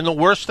 And the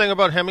worst thing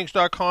about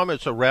Hemmings.com,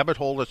 it's a rabbit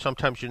hole that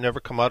sometimes you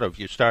never come out of.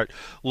 You start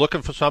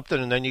looking for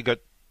something, and then you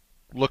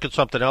look at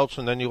something else,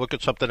 and then you look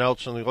at something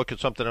else, and you look at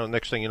something else.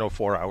 Next thing you know,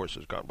 4 hours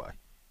has gone by.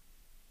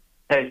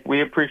 Hey,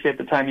 we appreciate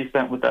the time you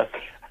spent with us.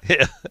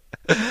 Yeah.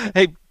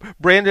 Hey,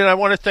 Brandon, I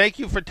want to thank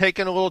you for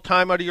taking a little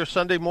time out of your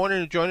Sunday morning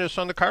to join us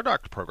on the Car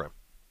Doctor program.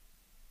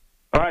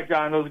 All right,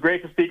 John. It was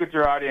great to speak with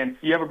your audience.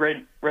 You have a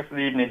great rest of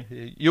the evening.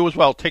 You as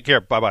well. Take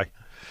care. Bye-bye.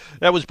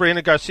 That was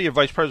Brandon Garcia,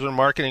 Vice President of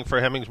Marketing for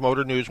Hemmings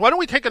Motor News. Why don't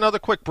we take another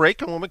quick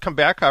break, and when we come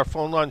back, our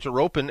phone lines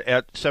are open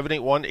at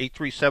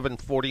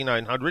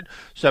 781-837-4900,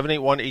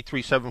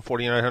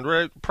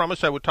 781-837-4900. I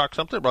promised I would talk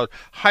something about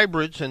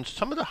hybrids and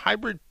some of the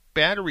hybrid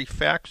battery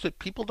facts that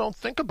people don't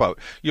think about.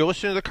 You're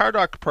listening to the Car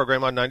Doctor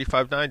program on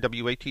 95.9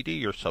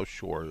 WATD, your South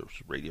Shore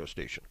radio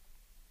station.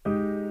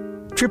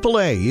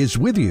 AAA is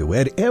with you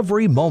at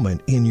every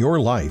moment in your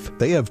life.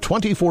 They have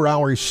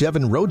 24-hour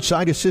 7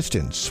 roadside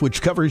assistance,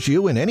 which covers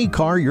you in any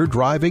car you're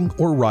driving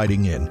or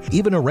riding in,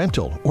 even a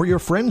rental or your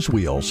friend's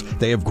wheels.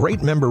 They have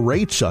great member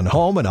rates on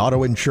home and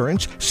auto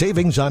insurance,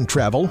 savings on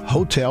travel,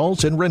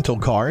 hotels, and rental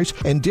cars,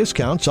 and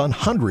discounts on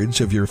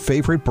hundreds of your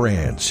favorite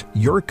brands.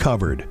 You're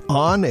covered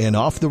on and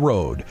off the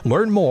road.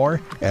 Learn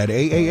more at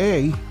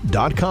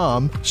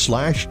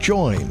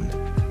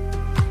aaa.com/join.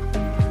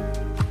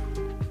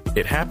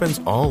 It happens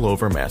all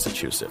over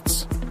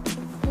Massachusetts.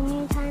 Can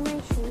you tie my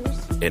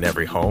shoes? In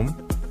every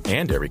home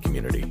and every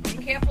community. Be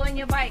careful on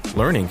your bike.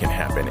 Learning can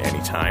happen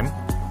anytime,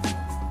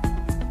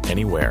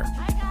 anywhere.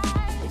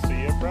 We'll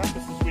see you at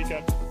practice this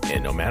weekend.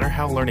 And no matter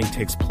how learning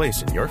takes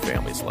place in your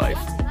family's life,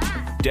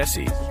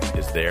 DESE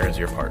is there as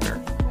your partner.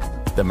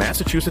 The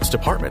Massachusetts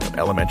Department of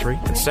Elementary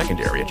and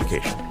Secondary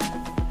Education.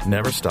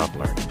 Never stop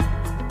learning.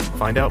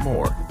 Find out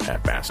more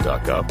at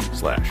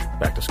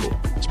mass.gov/back-to-school.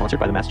 Sponsored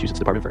by the Massachusetts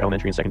Department for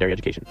Elementary and Secondary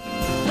Education.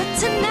 But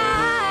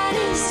tonight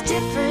is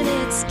different,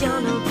 it's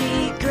gonna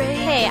be great.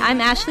 Hey,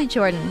 I'm Ashley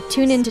Jordan.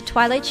 Tune in to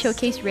Twilight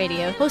Showcase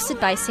Radio, hosted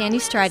by Sandy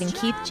Stride and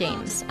Keith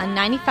James on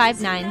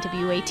 95.9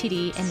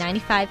 WATD and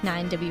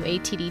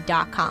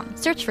 95.9WATD.com.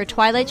 Search for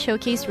Twilight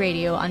Showcase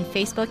Radio on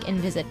Facebook and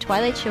visit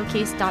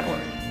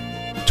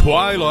twilightshowcase.org.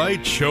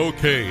 Twilight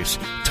Showcase,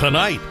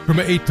 tonight from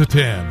 8 to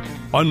 10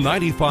 on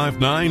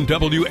 95.9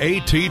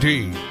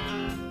 WATD.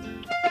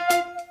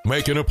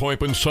 Make an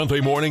appointment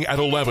Sunday morning at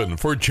 11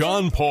 for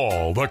John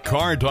Paul, the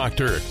Car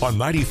Doctor, on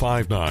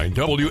 95.9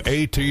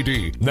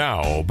 WATD.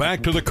 Now,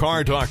 back to the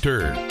Car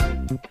Doctor.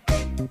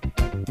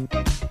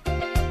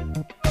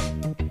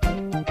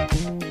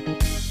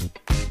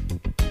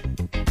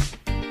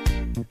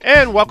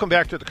 And welcome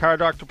back to the Car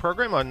Doctor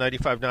program on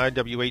 95.9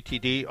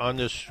 WATD on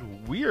this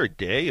weird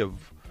day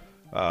of,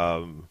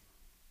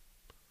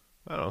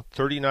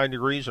 39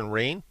 degrees and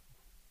rain,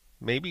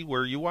 maybe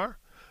where you are.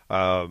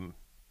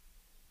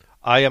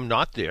 I am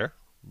not there,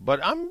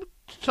 but I'm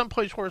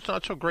someplace where it's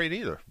not so great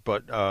either.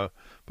 But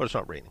it's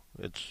not raining.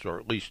 Or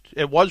at least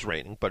it was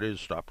raining, but it has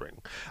stopped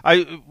raining.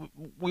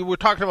 We were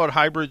talking about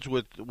hybrids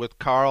with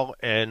Carl,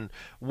 and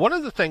one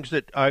of the things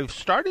that I've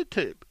started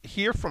to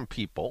hear from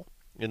people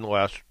in the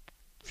last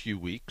few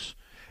weeks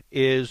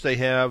is they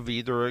have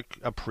either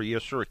a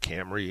Prius or a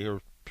Camry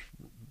or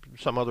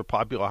some other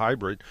popular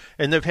hybrid,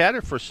 and they've had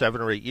it for 7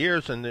 or 8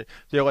 years, and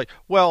they're like,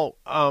 well,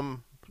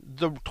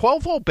 the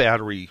 12-volt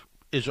battery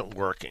isn't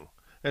working,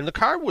 and the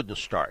car wouldn't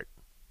start.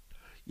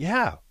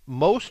 Yeah,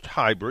 most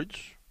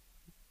hybrids,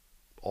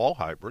 all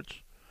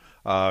hybrids,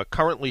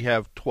 currently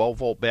have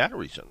 12-volt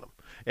batteries in them,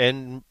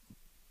 and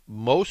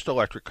most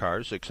electric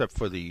cars, except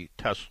for the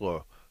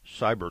Tesla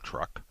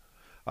Cybertruck,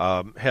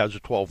 has a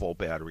 12-volt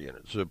battery in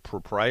it. It's a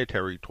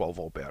proprietary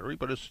 12-volt battery,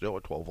 but it's still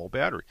a 12-volt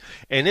battery.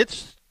 And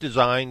it's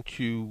designed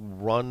to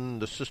run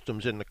the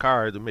systems in the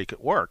car to make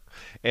it work.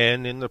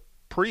 And in the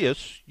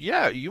Prius,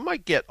 yeah, you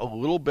might get a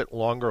little bit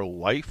longer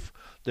life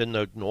than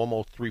the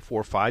normal 3,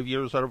 4, 5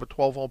 years out of a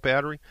 12-volt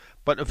battery,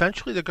 but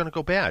eventually they're going to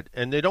go bad.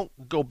 And they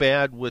don't go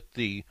bad with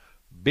the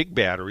big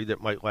battery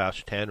that might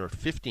last 10 or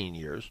 15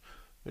 years.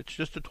 It's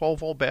just a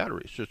 12-volt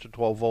battery. It's just a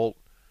 12-volt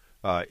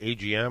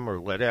AGM or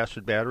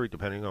lead-acid battery,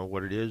 depending on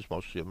what it is.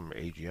 Most of them are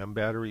AGM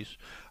batteries.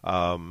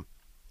 And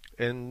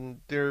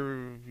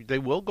they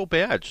will go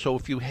bad. So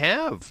if you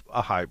have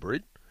a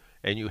hybrid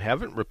and you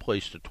haven't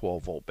replaced a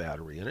 12-volt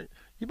battery in it,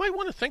 you might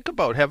want to think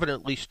about having it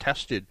at least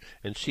tested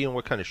and seeing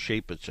what kind of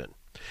shape it's in.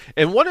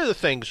 And one of the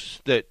things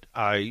that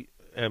I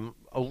am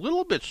a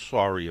little bit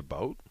sorry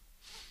about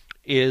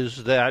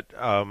is that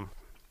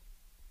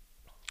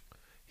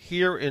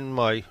here in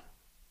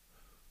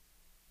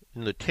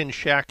the tin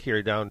shack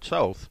here down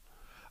south,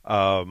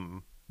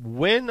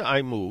 when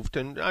I moved,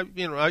 and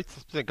I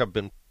think I've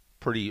been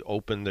pretty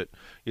open that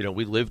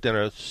we lived in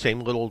a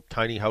same little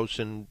tiny house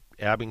in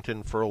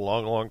Abington for a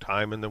long, long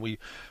time, and then we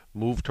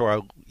moved to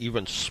our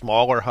even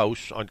smaller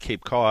house on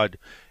Cape Cod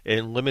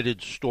and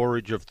limited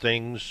storage of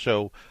things.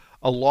 So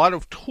a lot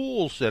of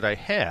tools that I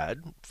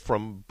had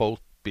from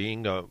both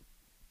being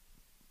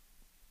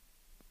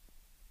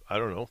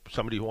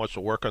somebody who wants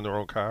to work on their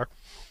own car,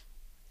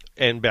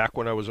 and back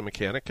when I was a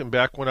mechanic, and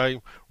back when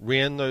I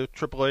ran the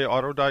AAA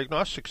Auto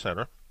Diagnostic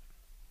Center,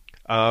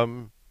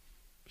 some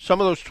of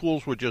those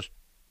tools were just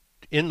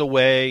in the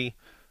way,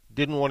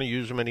 didn't want to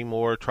use them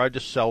anymore, tried to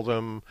sell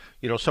them.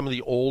 Some of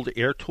the old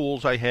air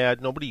tools I had,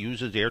 nobody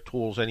uses air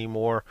tools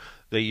anymore.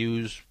 They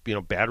use,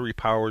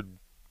 battery-powered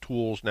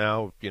tools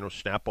now,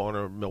 Snap-on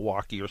or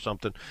Milwaukee or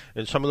something.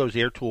 And some of those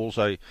air tools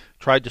I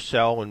tried to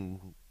sell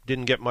and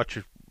didn't get much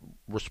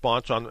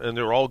response on, and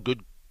they're all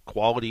good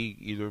quality,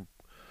 either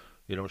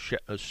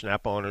a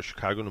Snap-on or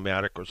Chicago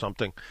Pneumatic or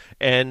something.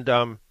 And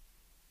I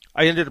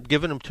ended up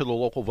giving them to the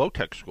local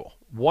Votech school.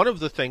 One of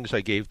the things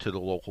I gave to the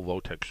local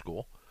Votech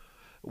school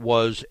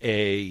was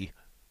a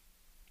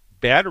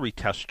battery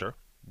tester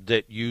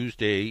that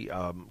used a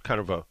kind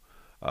of a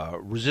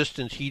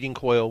resistance heating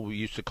coil. We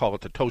used to call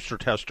it the toaster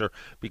tester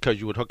because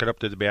you would hook it up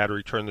to the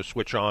battery, turn the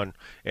switch on,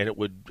 and it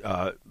would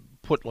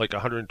put like a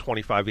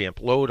 125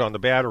 amp load on the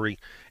battery,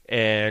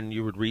 and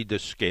you would read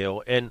this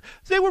scale, and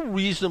they were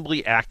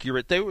reasonably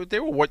accurate. They were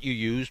what you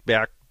used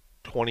back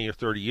 20 or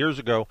 30 years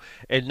ago,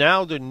 and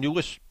now the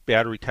newest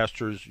battery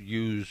testers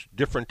use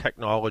different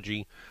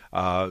technology,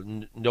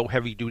 no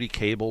heavy-duty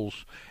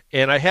cables,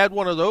 and I had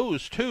one of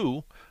those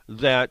too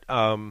that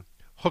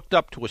hooked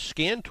up to a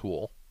scan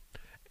tool,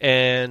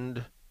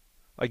 and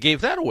I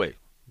gave that away.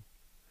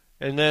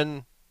 And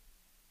then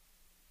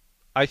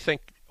I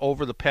think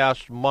over the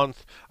past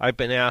month I've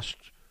been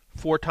asked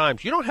 4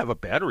 times, "You don't have a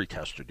battery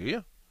tester, do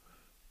you?"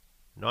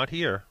 Not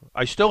here.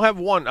 I still have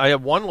one. I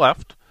have one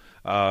left.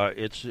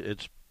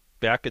 It's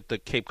back at the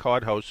Cape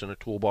Cod house in a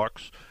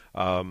toolbox,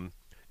 and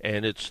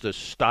it's the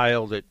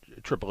style that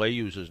AAA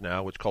uses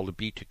now. It's called a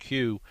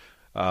B2Q,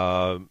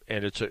 and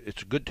it's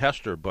a good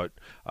tester, but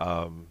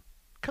kind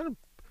of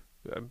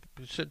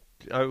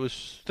I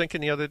was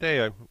thinking the other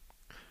day I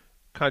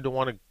kind of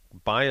want to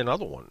buy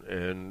another one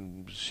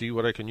and see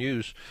what I can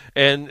use.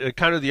 And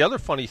kind of the other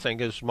funny thing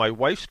is my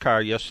wife's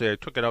car yesterday, I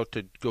took it out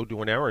to go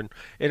do an errand,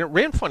 and it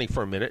ran funny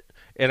for a minute,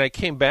 and I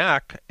came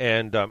back,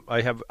 and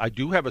I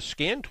do have a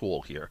scan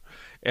tool here,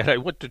 and I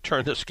went to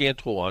turn the scan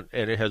tool on,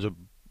 and it has a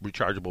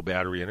rechargeable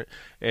battery in it,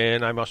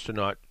 and I must have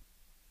not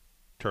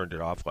turned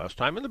it off last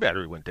time, and the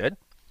battery went dead.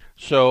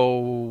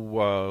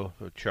 So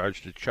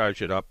charged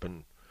it up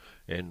and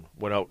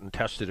went out and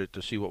tested it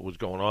to see what was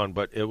going on.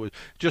 But it's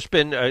just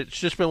been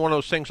one of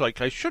those things like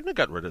I shouldn't have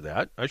got rid of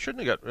that.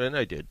 And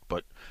I did,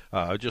 but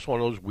just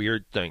one of those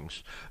weird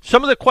things.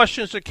 Some of the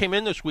questions that came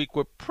in this week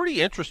were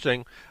pretty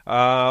interesting.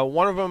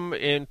 One of them,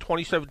 in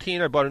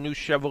 2017, I bought a new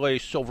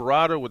Chevrolet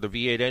Silverado with a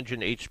V8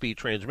 engine, 8-speed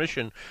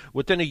transmission.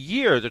 Within a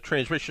year, the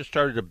transmission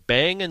started to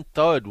bang and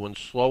thud when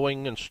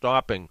slowing and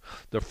stopping.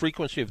 The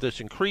frequency of this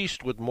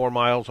increased with more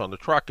miles on the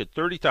truck. At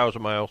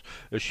 30,000 miles,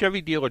 the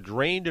Chevy dealer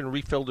drained and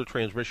refilled the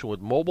transmission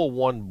with Mobile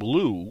One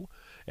Blue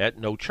at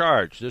no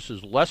charge. This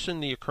has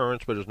lessened the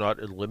occurrence but has not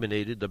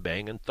eliminated the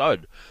bang and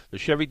thud. The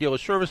Chevy dealer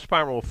service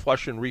department will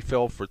flush and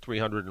refill for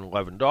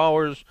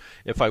 $311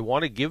 if I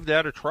want to give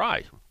that a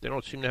try. They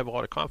don't seem to have a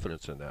lot of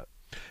confidence in that.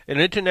 An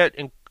internet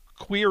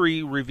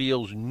inquiry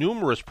reveals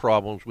numerous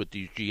problems with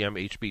these GM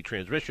 8-speed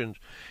transmissions,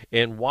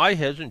 and why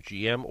hasn't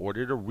GM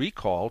ordered a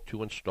recall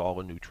to install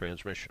a new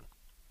transmission?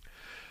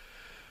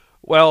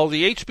 Well,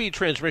 the 8-speed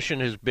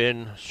transmission has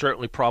been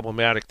certainly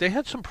problematic. They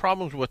had some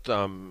problems with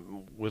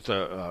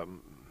a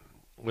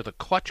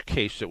clutch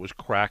case that was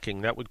cracking.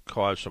 That would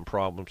cause some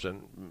problems,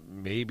 and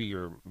maybe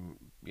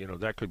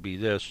that could be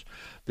this.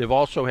 They've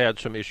also had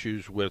some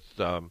issues with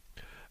a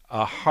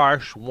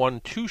harsh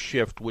 1-2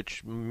 shift,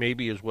 which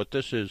maybe is what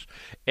this is.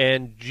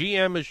 And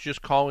GM is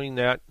just calling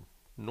that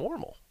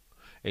normal,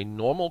 a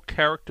normal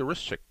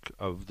characteristic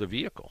of the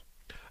vehicle.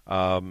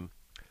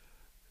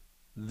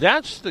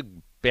 That's the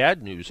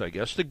bad news, I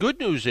guess. The good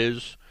news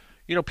is,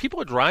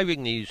 people are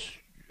driving these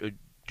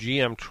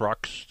GM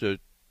trucks, the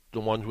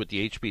ones with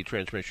the 8-speed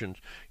transmissions,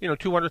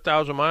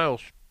 200,000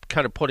 miles,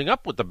 kind of putting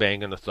up with the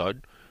bang and the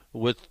thud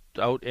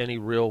without any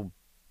real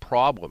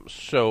problems.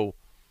 So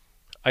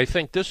I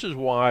think this is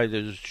why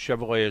the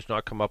Chevrolet has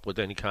not come up with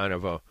any kind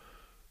of a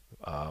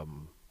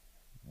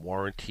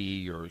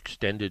warranty or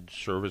extended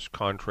service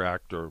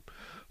contract or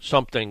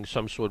something,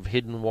 some sort of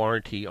hidden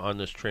warranty on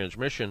this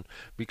transmission,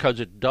 because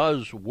it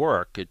does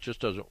work. It just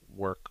doesn't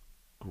work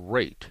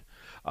great.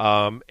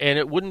 And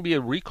it wouldn't be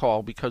a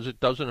recall because it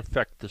doesn't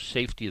affect the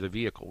safety of the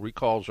vehicle.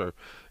 Recalls are,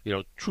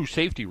 true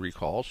safety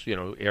recalls,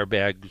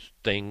 airbags,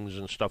 things,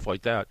 and stuff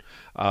like that.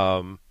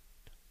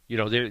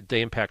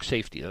 They impact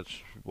safety. That's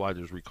why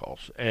there's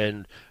recalls.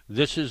 And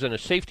this isn't a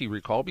safety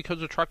recall because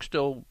the truck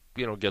still,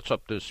 gets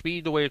up to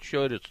speed the way it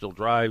should. It still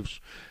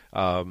drives.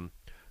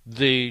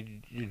 The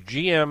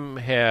GM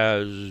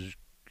has,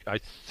 I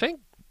think,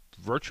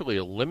 virtually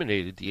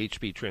eliminated the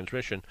 8-speed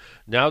transmission.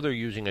 Now they're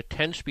using a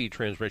 10-speed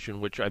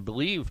transmission, which I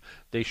believe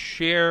they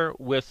share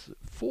with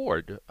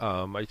Ford.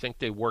 I think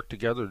they work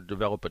together to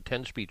develop a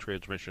 10-speed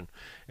transmission,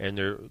 and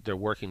they're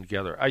working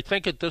together. I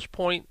think at this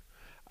point,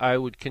 I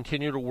would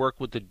continue to work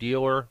with the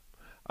dealer,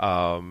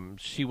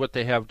 see what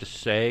they have to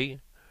say.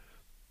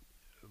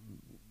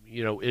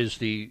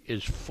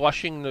 Is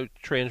flushing the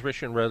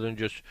transmission rather than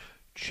just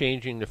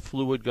changing the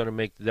fluid going to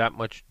make that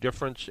much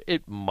difference?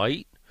 It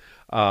might.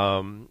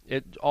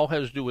 It all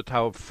has to do with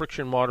how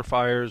friction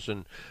modifiers,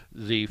 and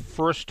the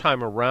first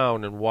time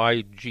around, and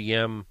why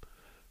GM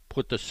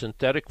put the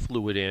synthetic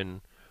fluid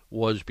in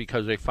was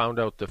because they found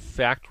out the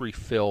factory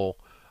fill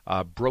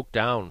broke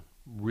down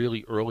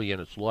really early in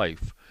its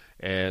life,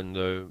 and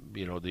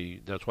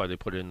that's why they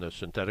put in the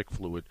synthetic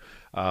fluid.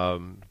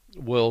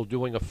 Will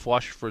doing a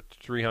flush for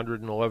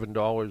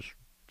 $311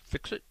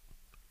 fix it?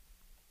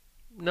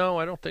 No,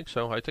 I don't think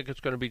so. I think it's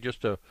going to be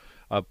just a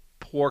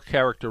poor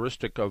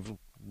characteristic of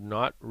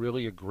not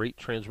really a great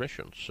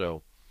transmission.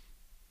 So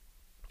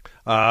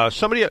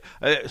somebody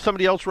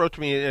else wrote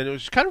to me, and it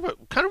was kind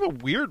of a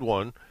weird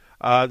one.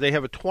 They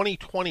have a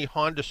 2020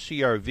 Honda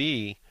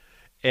CR-V,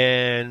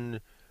 and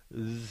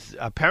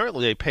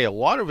apparently they pay a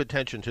lot of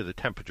attention to the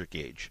temperature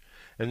gauge.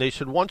 And they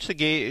said once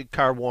the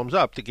car warms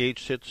up, the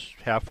gauge sits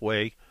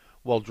halfway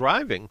while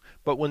driving,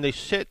 but when they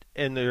sit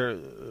in the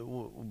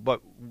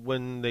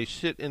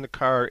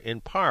car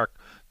in park,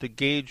 the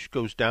gauge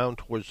goes down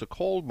towards the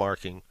cold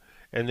marking,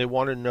 and they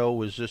want to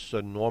know, is this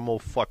a normal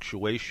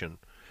fluctuation?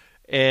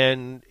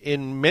 And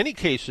in many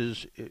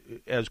cases,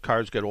 as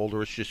cars get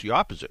older, it's just the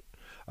opposite.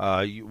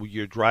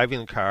 You're driving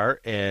the car,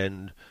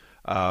 and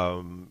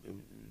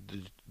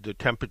the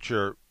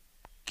temperature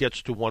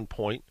gets to one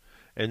point,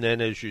 and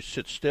then as you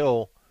sit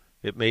still,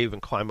 it may even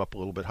climb up a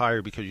little bit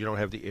higher because you don't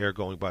have the air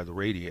going by the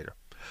radiator.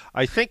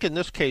 I think in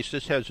this case,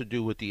 this has to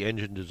do with the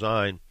engine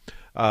design.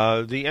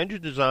 The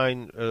engine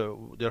design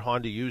that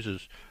Honda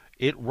uses,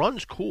 it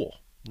runs cool.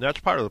 And that's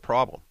part of the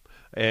problem.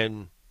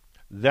 And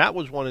that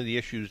was one of the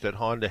issues that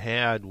Honda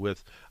had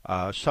with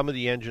some of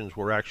the engines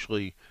were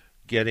actually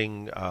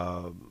getting,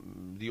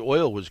 the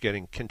oil was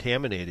getting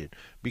contaminated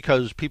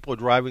because people are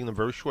driving them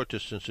very short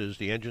distances.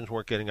 The engines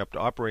weren't getting up to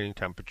operating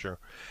temperature.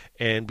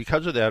 And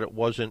because of that, it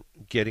wasn't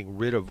getting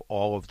rid of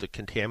all of the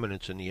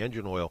contaminants in the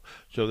engine oil.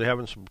 So they're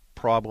having some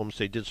problems.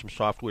 They did some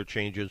software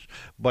changes.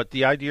 But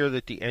the idea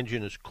that the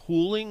engine is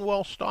cooling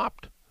while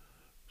stopped,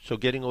 so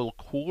getting a little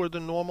cooler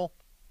than normal,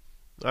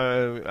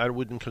 I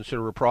wouldn't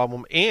consider a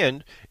problem.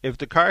 And if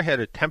the car had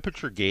a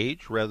temperature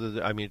gauge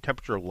a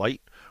temperature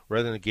light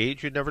rather than a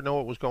gauge, you'd never know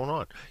what was going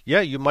on.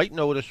 Yeah, you might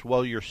notice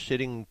while you're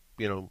sitting,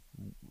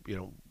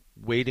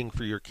 waiting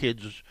for your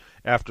kids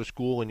after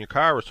school in your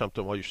car or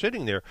something while you're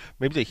sitting there,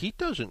 maybe the heat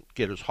doesn't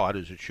get as hot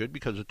as it should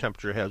because the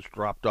temperature has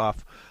dropped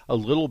off a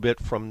little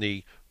bit from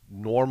the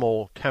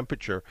normal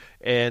temperature.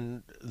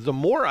 And the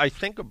more I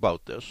think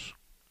about this,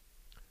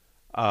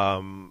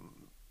 the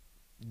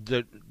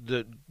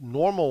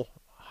normal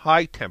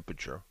high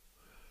temperature,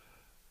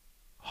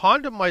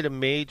 Honda might have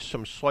made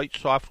some slight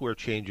software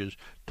changes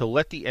to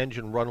let the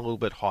engine run a little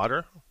bit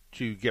hotter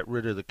to get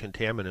rid of the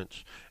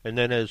contaminants, and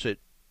then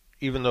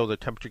even though the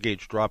temperature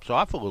gauge drops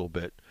off a little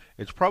bit,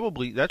 that's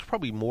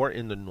probably more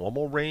in the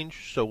normal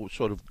range, so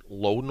sort of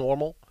low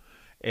normal,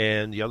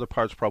 and the other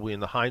part's probably in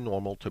the high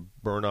normal to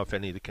burn off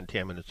any of the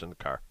contaminants in the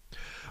car.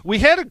 We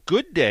had a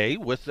good day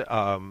with it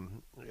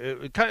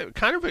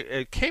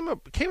came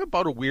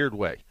about a weird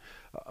way.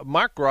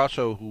 Mark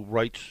Grosso, who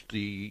writes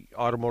the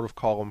automotive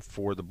column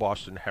for the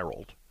Boston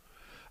Herald,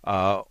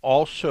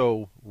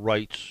 also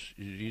writes.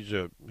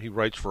 He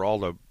writes for all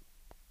the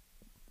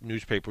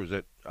newspapers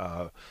that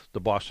the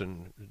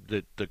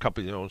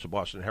company that owns the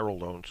Boston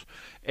Herald owns,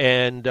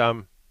 and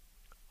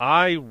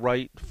I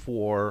write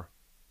for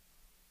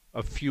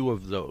a few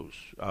of those.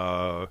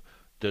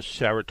 The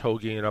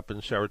Saratogian up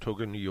in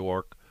Saratoga, New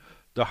York,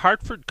 the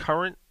Hartford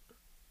Courant.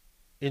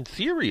 In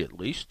theory, at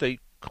least, they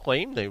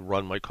claim they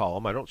run my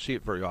column. I don't see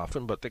it very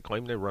often, but they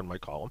claim they run my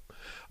column.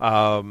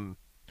 There's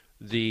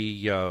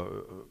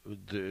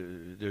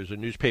a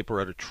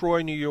newspaper out of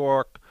Troy, New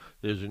York.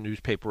 There's a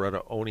newspaper out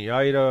of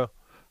Oneida.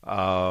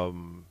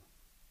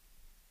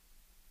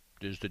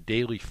 There's the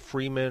Daily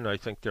Freeman. I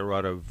think they're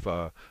out of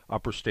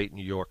upper state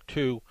New York,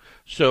 too.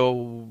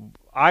 So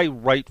I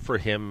write for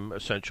him,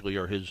 essentially,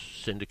 or his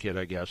syndicate,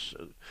 I guess,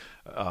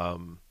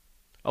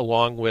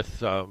 along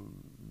with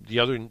the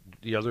other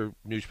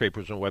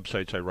newspapers and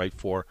websites I write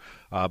for,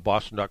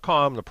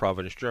 Boston.com, the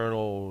Providence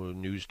Journal,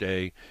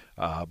 Newsday.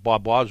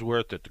 Bob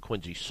Bosworth at the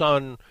Quincy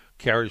Sun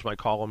carries my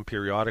column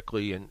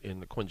periodically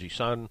in the Quincy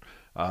Sun,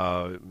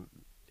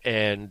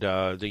 and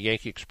the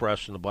Yankee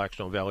Express and the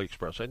Blackstone Valley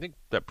Express. I think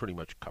that pretty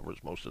much covers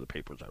most of the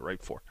papers I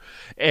write for.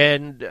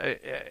 And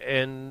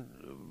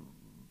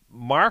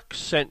Mark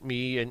sent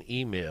me an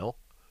email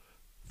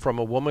from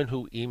a woman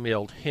who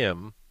emailed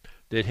him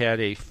that had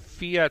a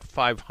Fiat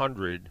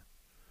 500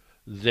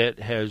 that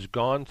has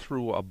gone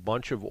through a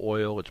bunch of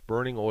oil. It's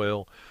burning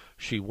oil.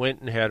 She went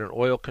and had an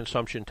oil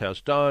consumption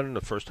test done.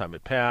 The first time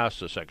it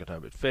passed. The second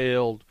time it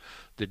failed.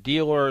 The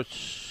dealer,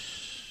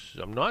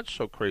 I'm not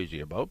so crazy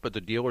about, but the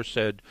dealer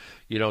said,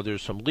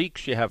 there's some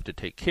leaks you have to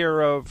take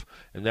care of,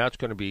 and that's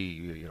going to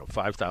be,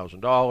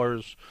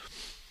 $5,000.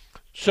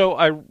 So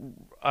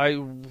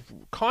I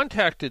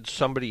contacted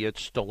somebody at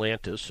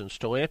Stellantis, and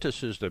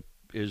Stellantis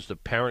is the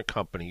parent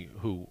company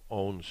who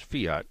owns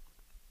Fiat.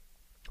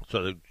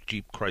 So the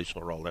Jeep,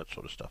 Chrysler, all that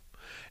sort of stuff.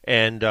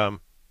 And I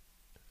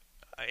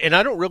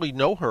don't really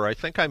know her. I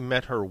think I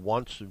met her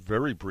once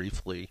very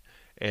briefly,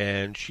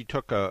 and she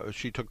took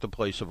the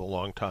place of a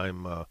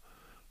longtime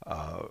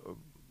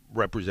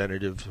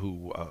representative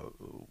who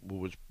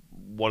was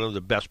one of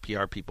the best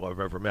PR people I've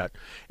ever met.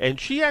 And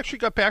she actually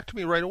got back to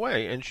me right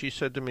away, and she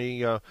said to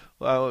me,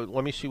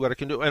 let me see what I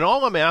can do. And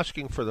all I'm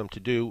asking for them to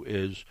do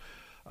is,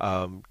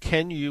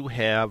 can you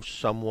have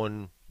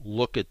someone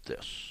look at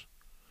this?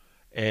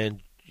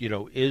 And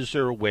is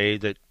there a way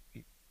that,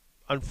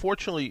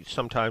 unfortunately,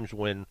 sometimes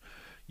when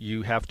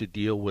you have to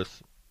deal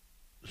with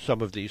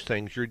some of these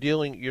things,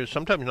 you're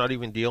sometimes not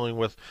even dealing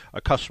with a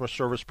customer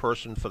service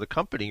person for the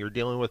company. You're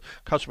dealing with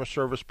a customer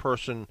service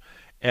person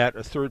at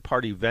a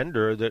third-party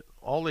vendor that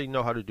all they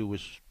know how to do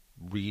is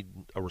read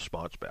a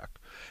response back.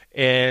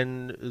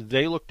 And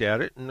they looked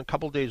at it, and a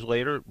couple of days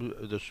later,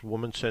 this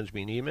woman sends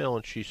me an email,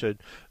 and she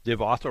said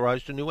they've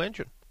authorized a new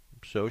engine.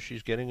 So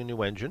she's getting a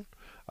new engine.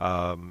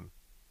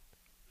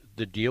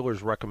 the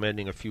dealer's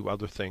recommending a few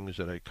other things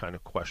that I kind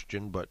of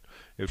question, but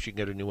if she can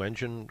get a new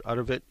engine out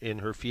of it in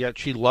her Fiat,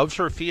 she loves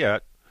her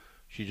Fiat.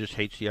 She just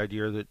hates the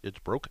idea that it's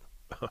broken.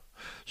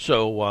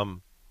 So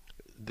I'm,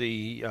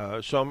 being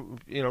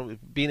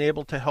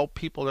able to help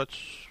people, that's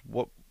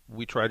what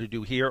we try to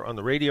do here on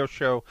the radio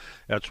show.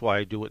 That's why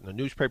I do it in the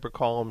newspaper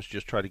columns,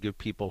 just try to give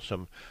people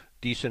some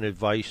decent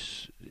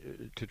advice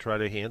to try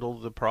to handle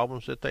the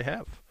problems that they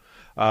have.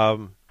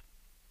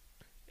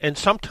 And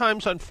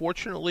sometimes,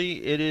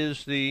 unfortunately, it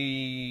is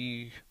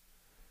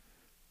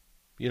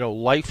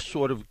life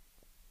sort of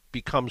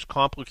becomes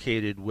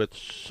complicated with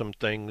some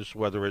things,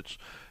 whether it's,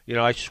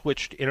 I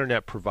switched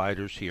internet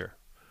providers here,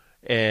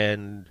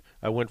 and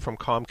I went from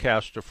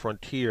Comcast to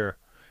Frontier,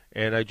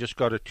 and I just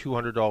got a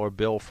 $200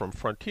 bill from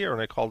Frontier,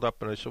 and I called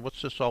up and I said,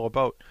 what's this all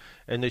about?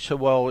 And they said,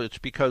 well, it's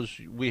because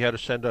we had to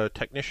send a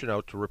technician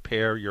out to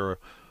repair your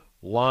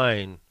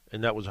line,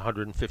 and that was a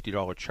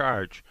 $150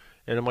 charge.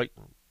 And I'm like,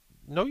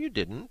 no, you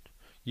didn't.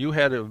 You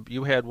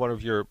had one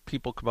of your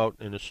people come out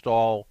and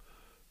install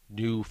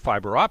new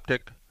fiber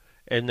optic,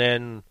 and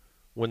then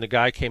when the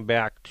guy came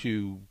back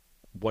to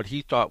what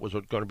he thought was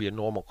going to be a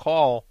normal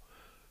call,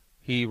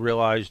 he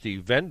realized the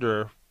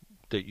vendor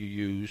that you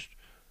used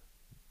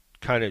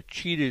kind of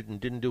cheated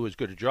and didn't do as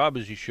good a job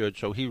as he should,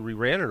 so he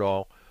reran it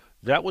all.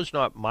 That was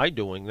not my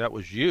doing. That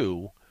was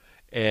you.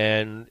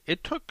 And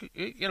it took,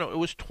 it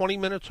was 20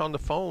 minutes on the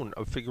phone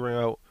of figuring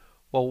out,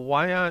 well,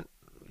 why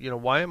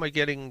am I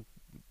getting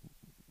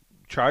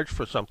charged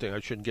for something I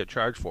shouldn't get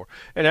charged for?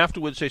 And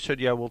afterwards they said,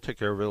 yeah, we'll take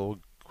care of it. We'll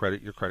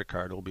credit your credit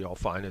card. It'll be all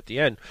fine at the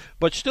end.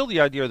 But still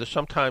the idea that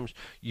sometimes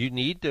you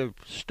need to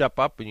step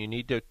up and you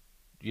need to,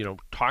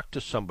 talk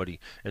to somebody.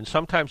 And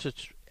sometimes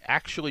it's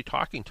actually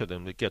talking to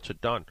them that gets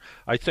it done.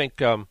 I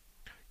think,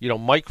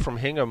 Mike from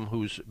Hingham,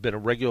 who's been a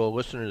regular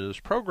listener to this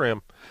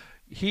program,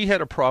 he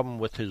had a problem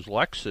with his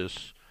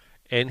Lexus,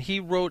 and he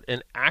wrote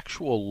an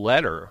actual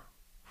letter,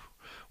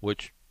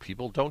 which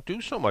people don't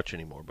do so much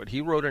anymore, but he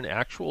wrote an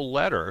actual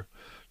letter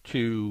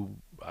to,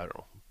 I don't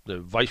know, the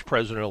vice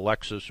president of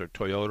Lexus or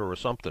Toyota or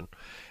something,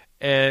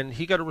 and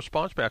he got a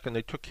response back, and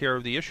they took care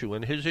of the issue.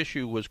 And his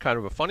issue was kind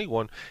of a funny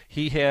one.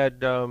 He had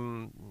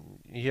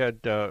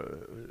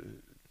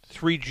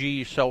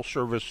 3G cell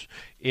service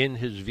in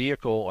his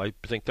vehicle. I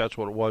think that's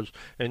what it was.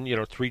 And,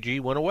 3G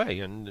went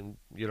away. And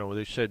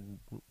they said,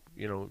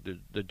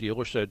 the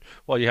dealer said,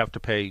 well, you have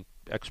to pay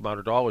X amount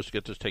of dollars to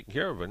get this taken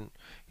care of. And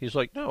he's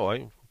like, no,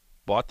 I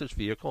bought this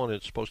vehicle and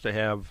it's supposed to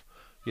have,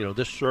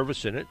 this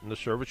service in it, and the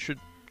service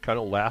should kind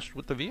of last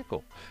with the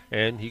vehicle.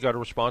 And he got a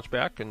response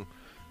back, and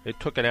it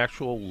took an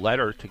actual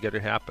letter to get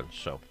it happen.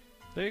 So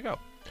there you go.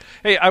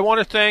 Hey, I want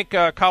to thank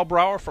Kyle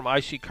Brower from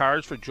IC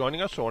Cars for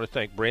joining us. I want to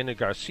thank Brandon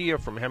Garcia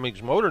from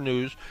Hemmings Motor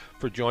News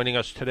for joining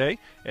us today.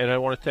 And I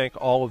want to thank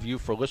all of you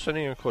for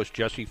listening, and, of course,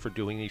 Jesse for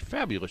doing the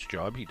fabulous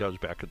job he does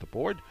back at the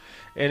board.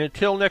 And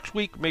until next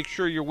week, make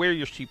sure you wear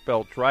your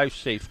seatbelt, drive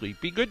safely,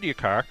 be good to your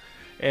car,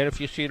 and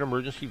if you see an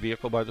emergency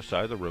vehicle by the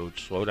side of the road,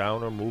 slow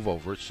down or move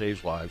over. It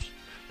saves lives.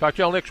 Talk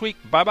to y'all next week.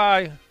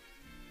 Bye-bye.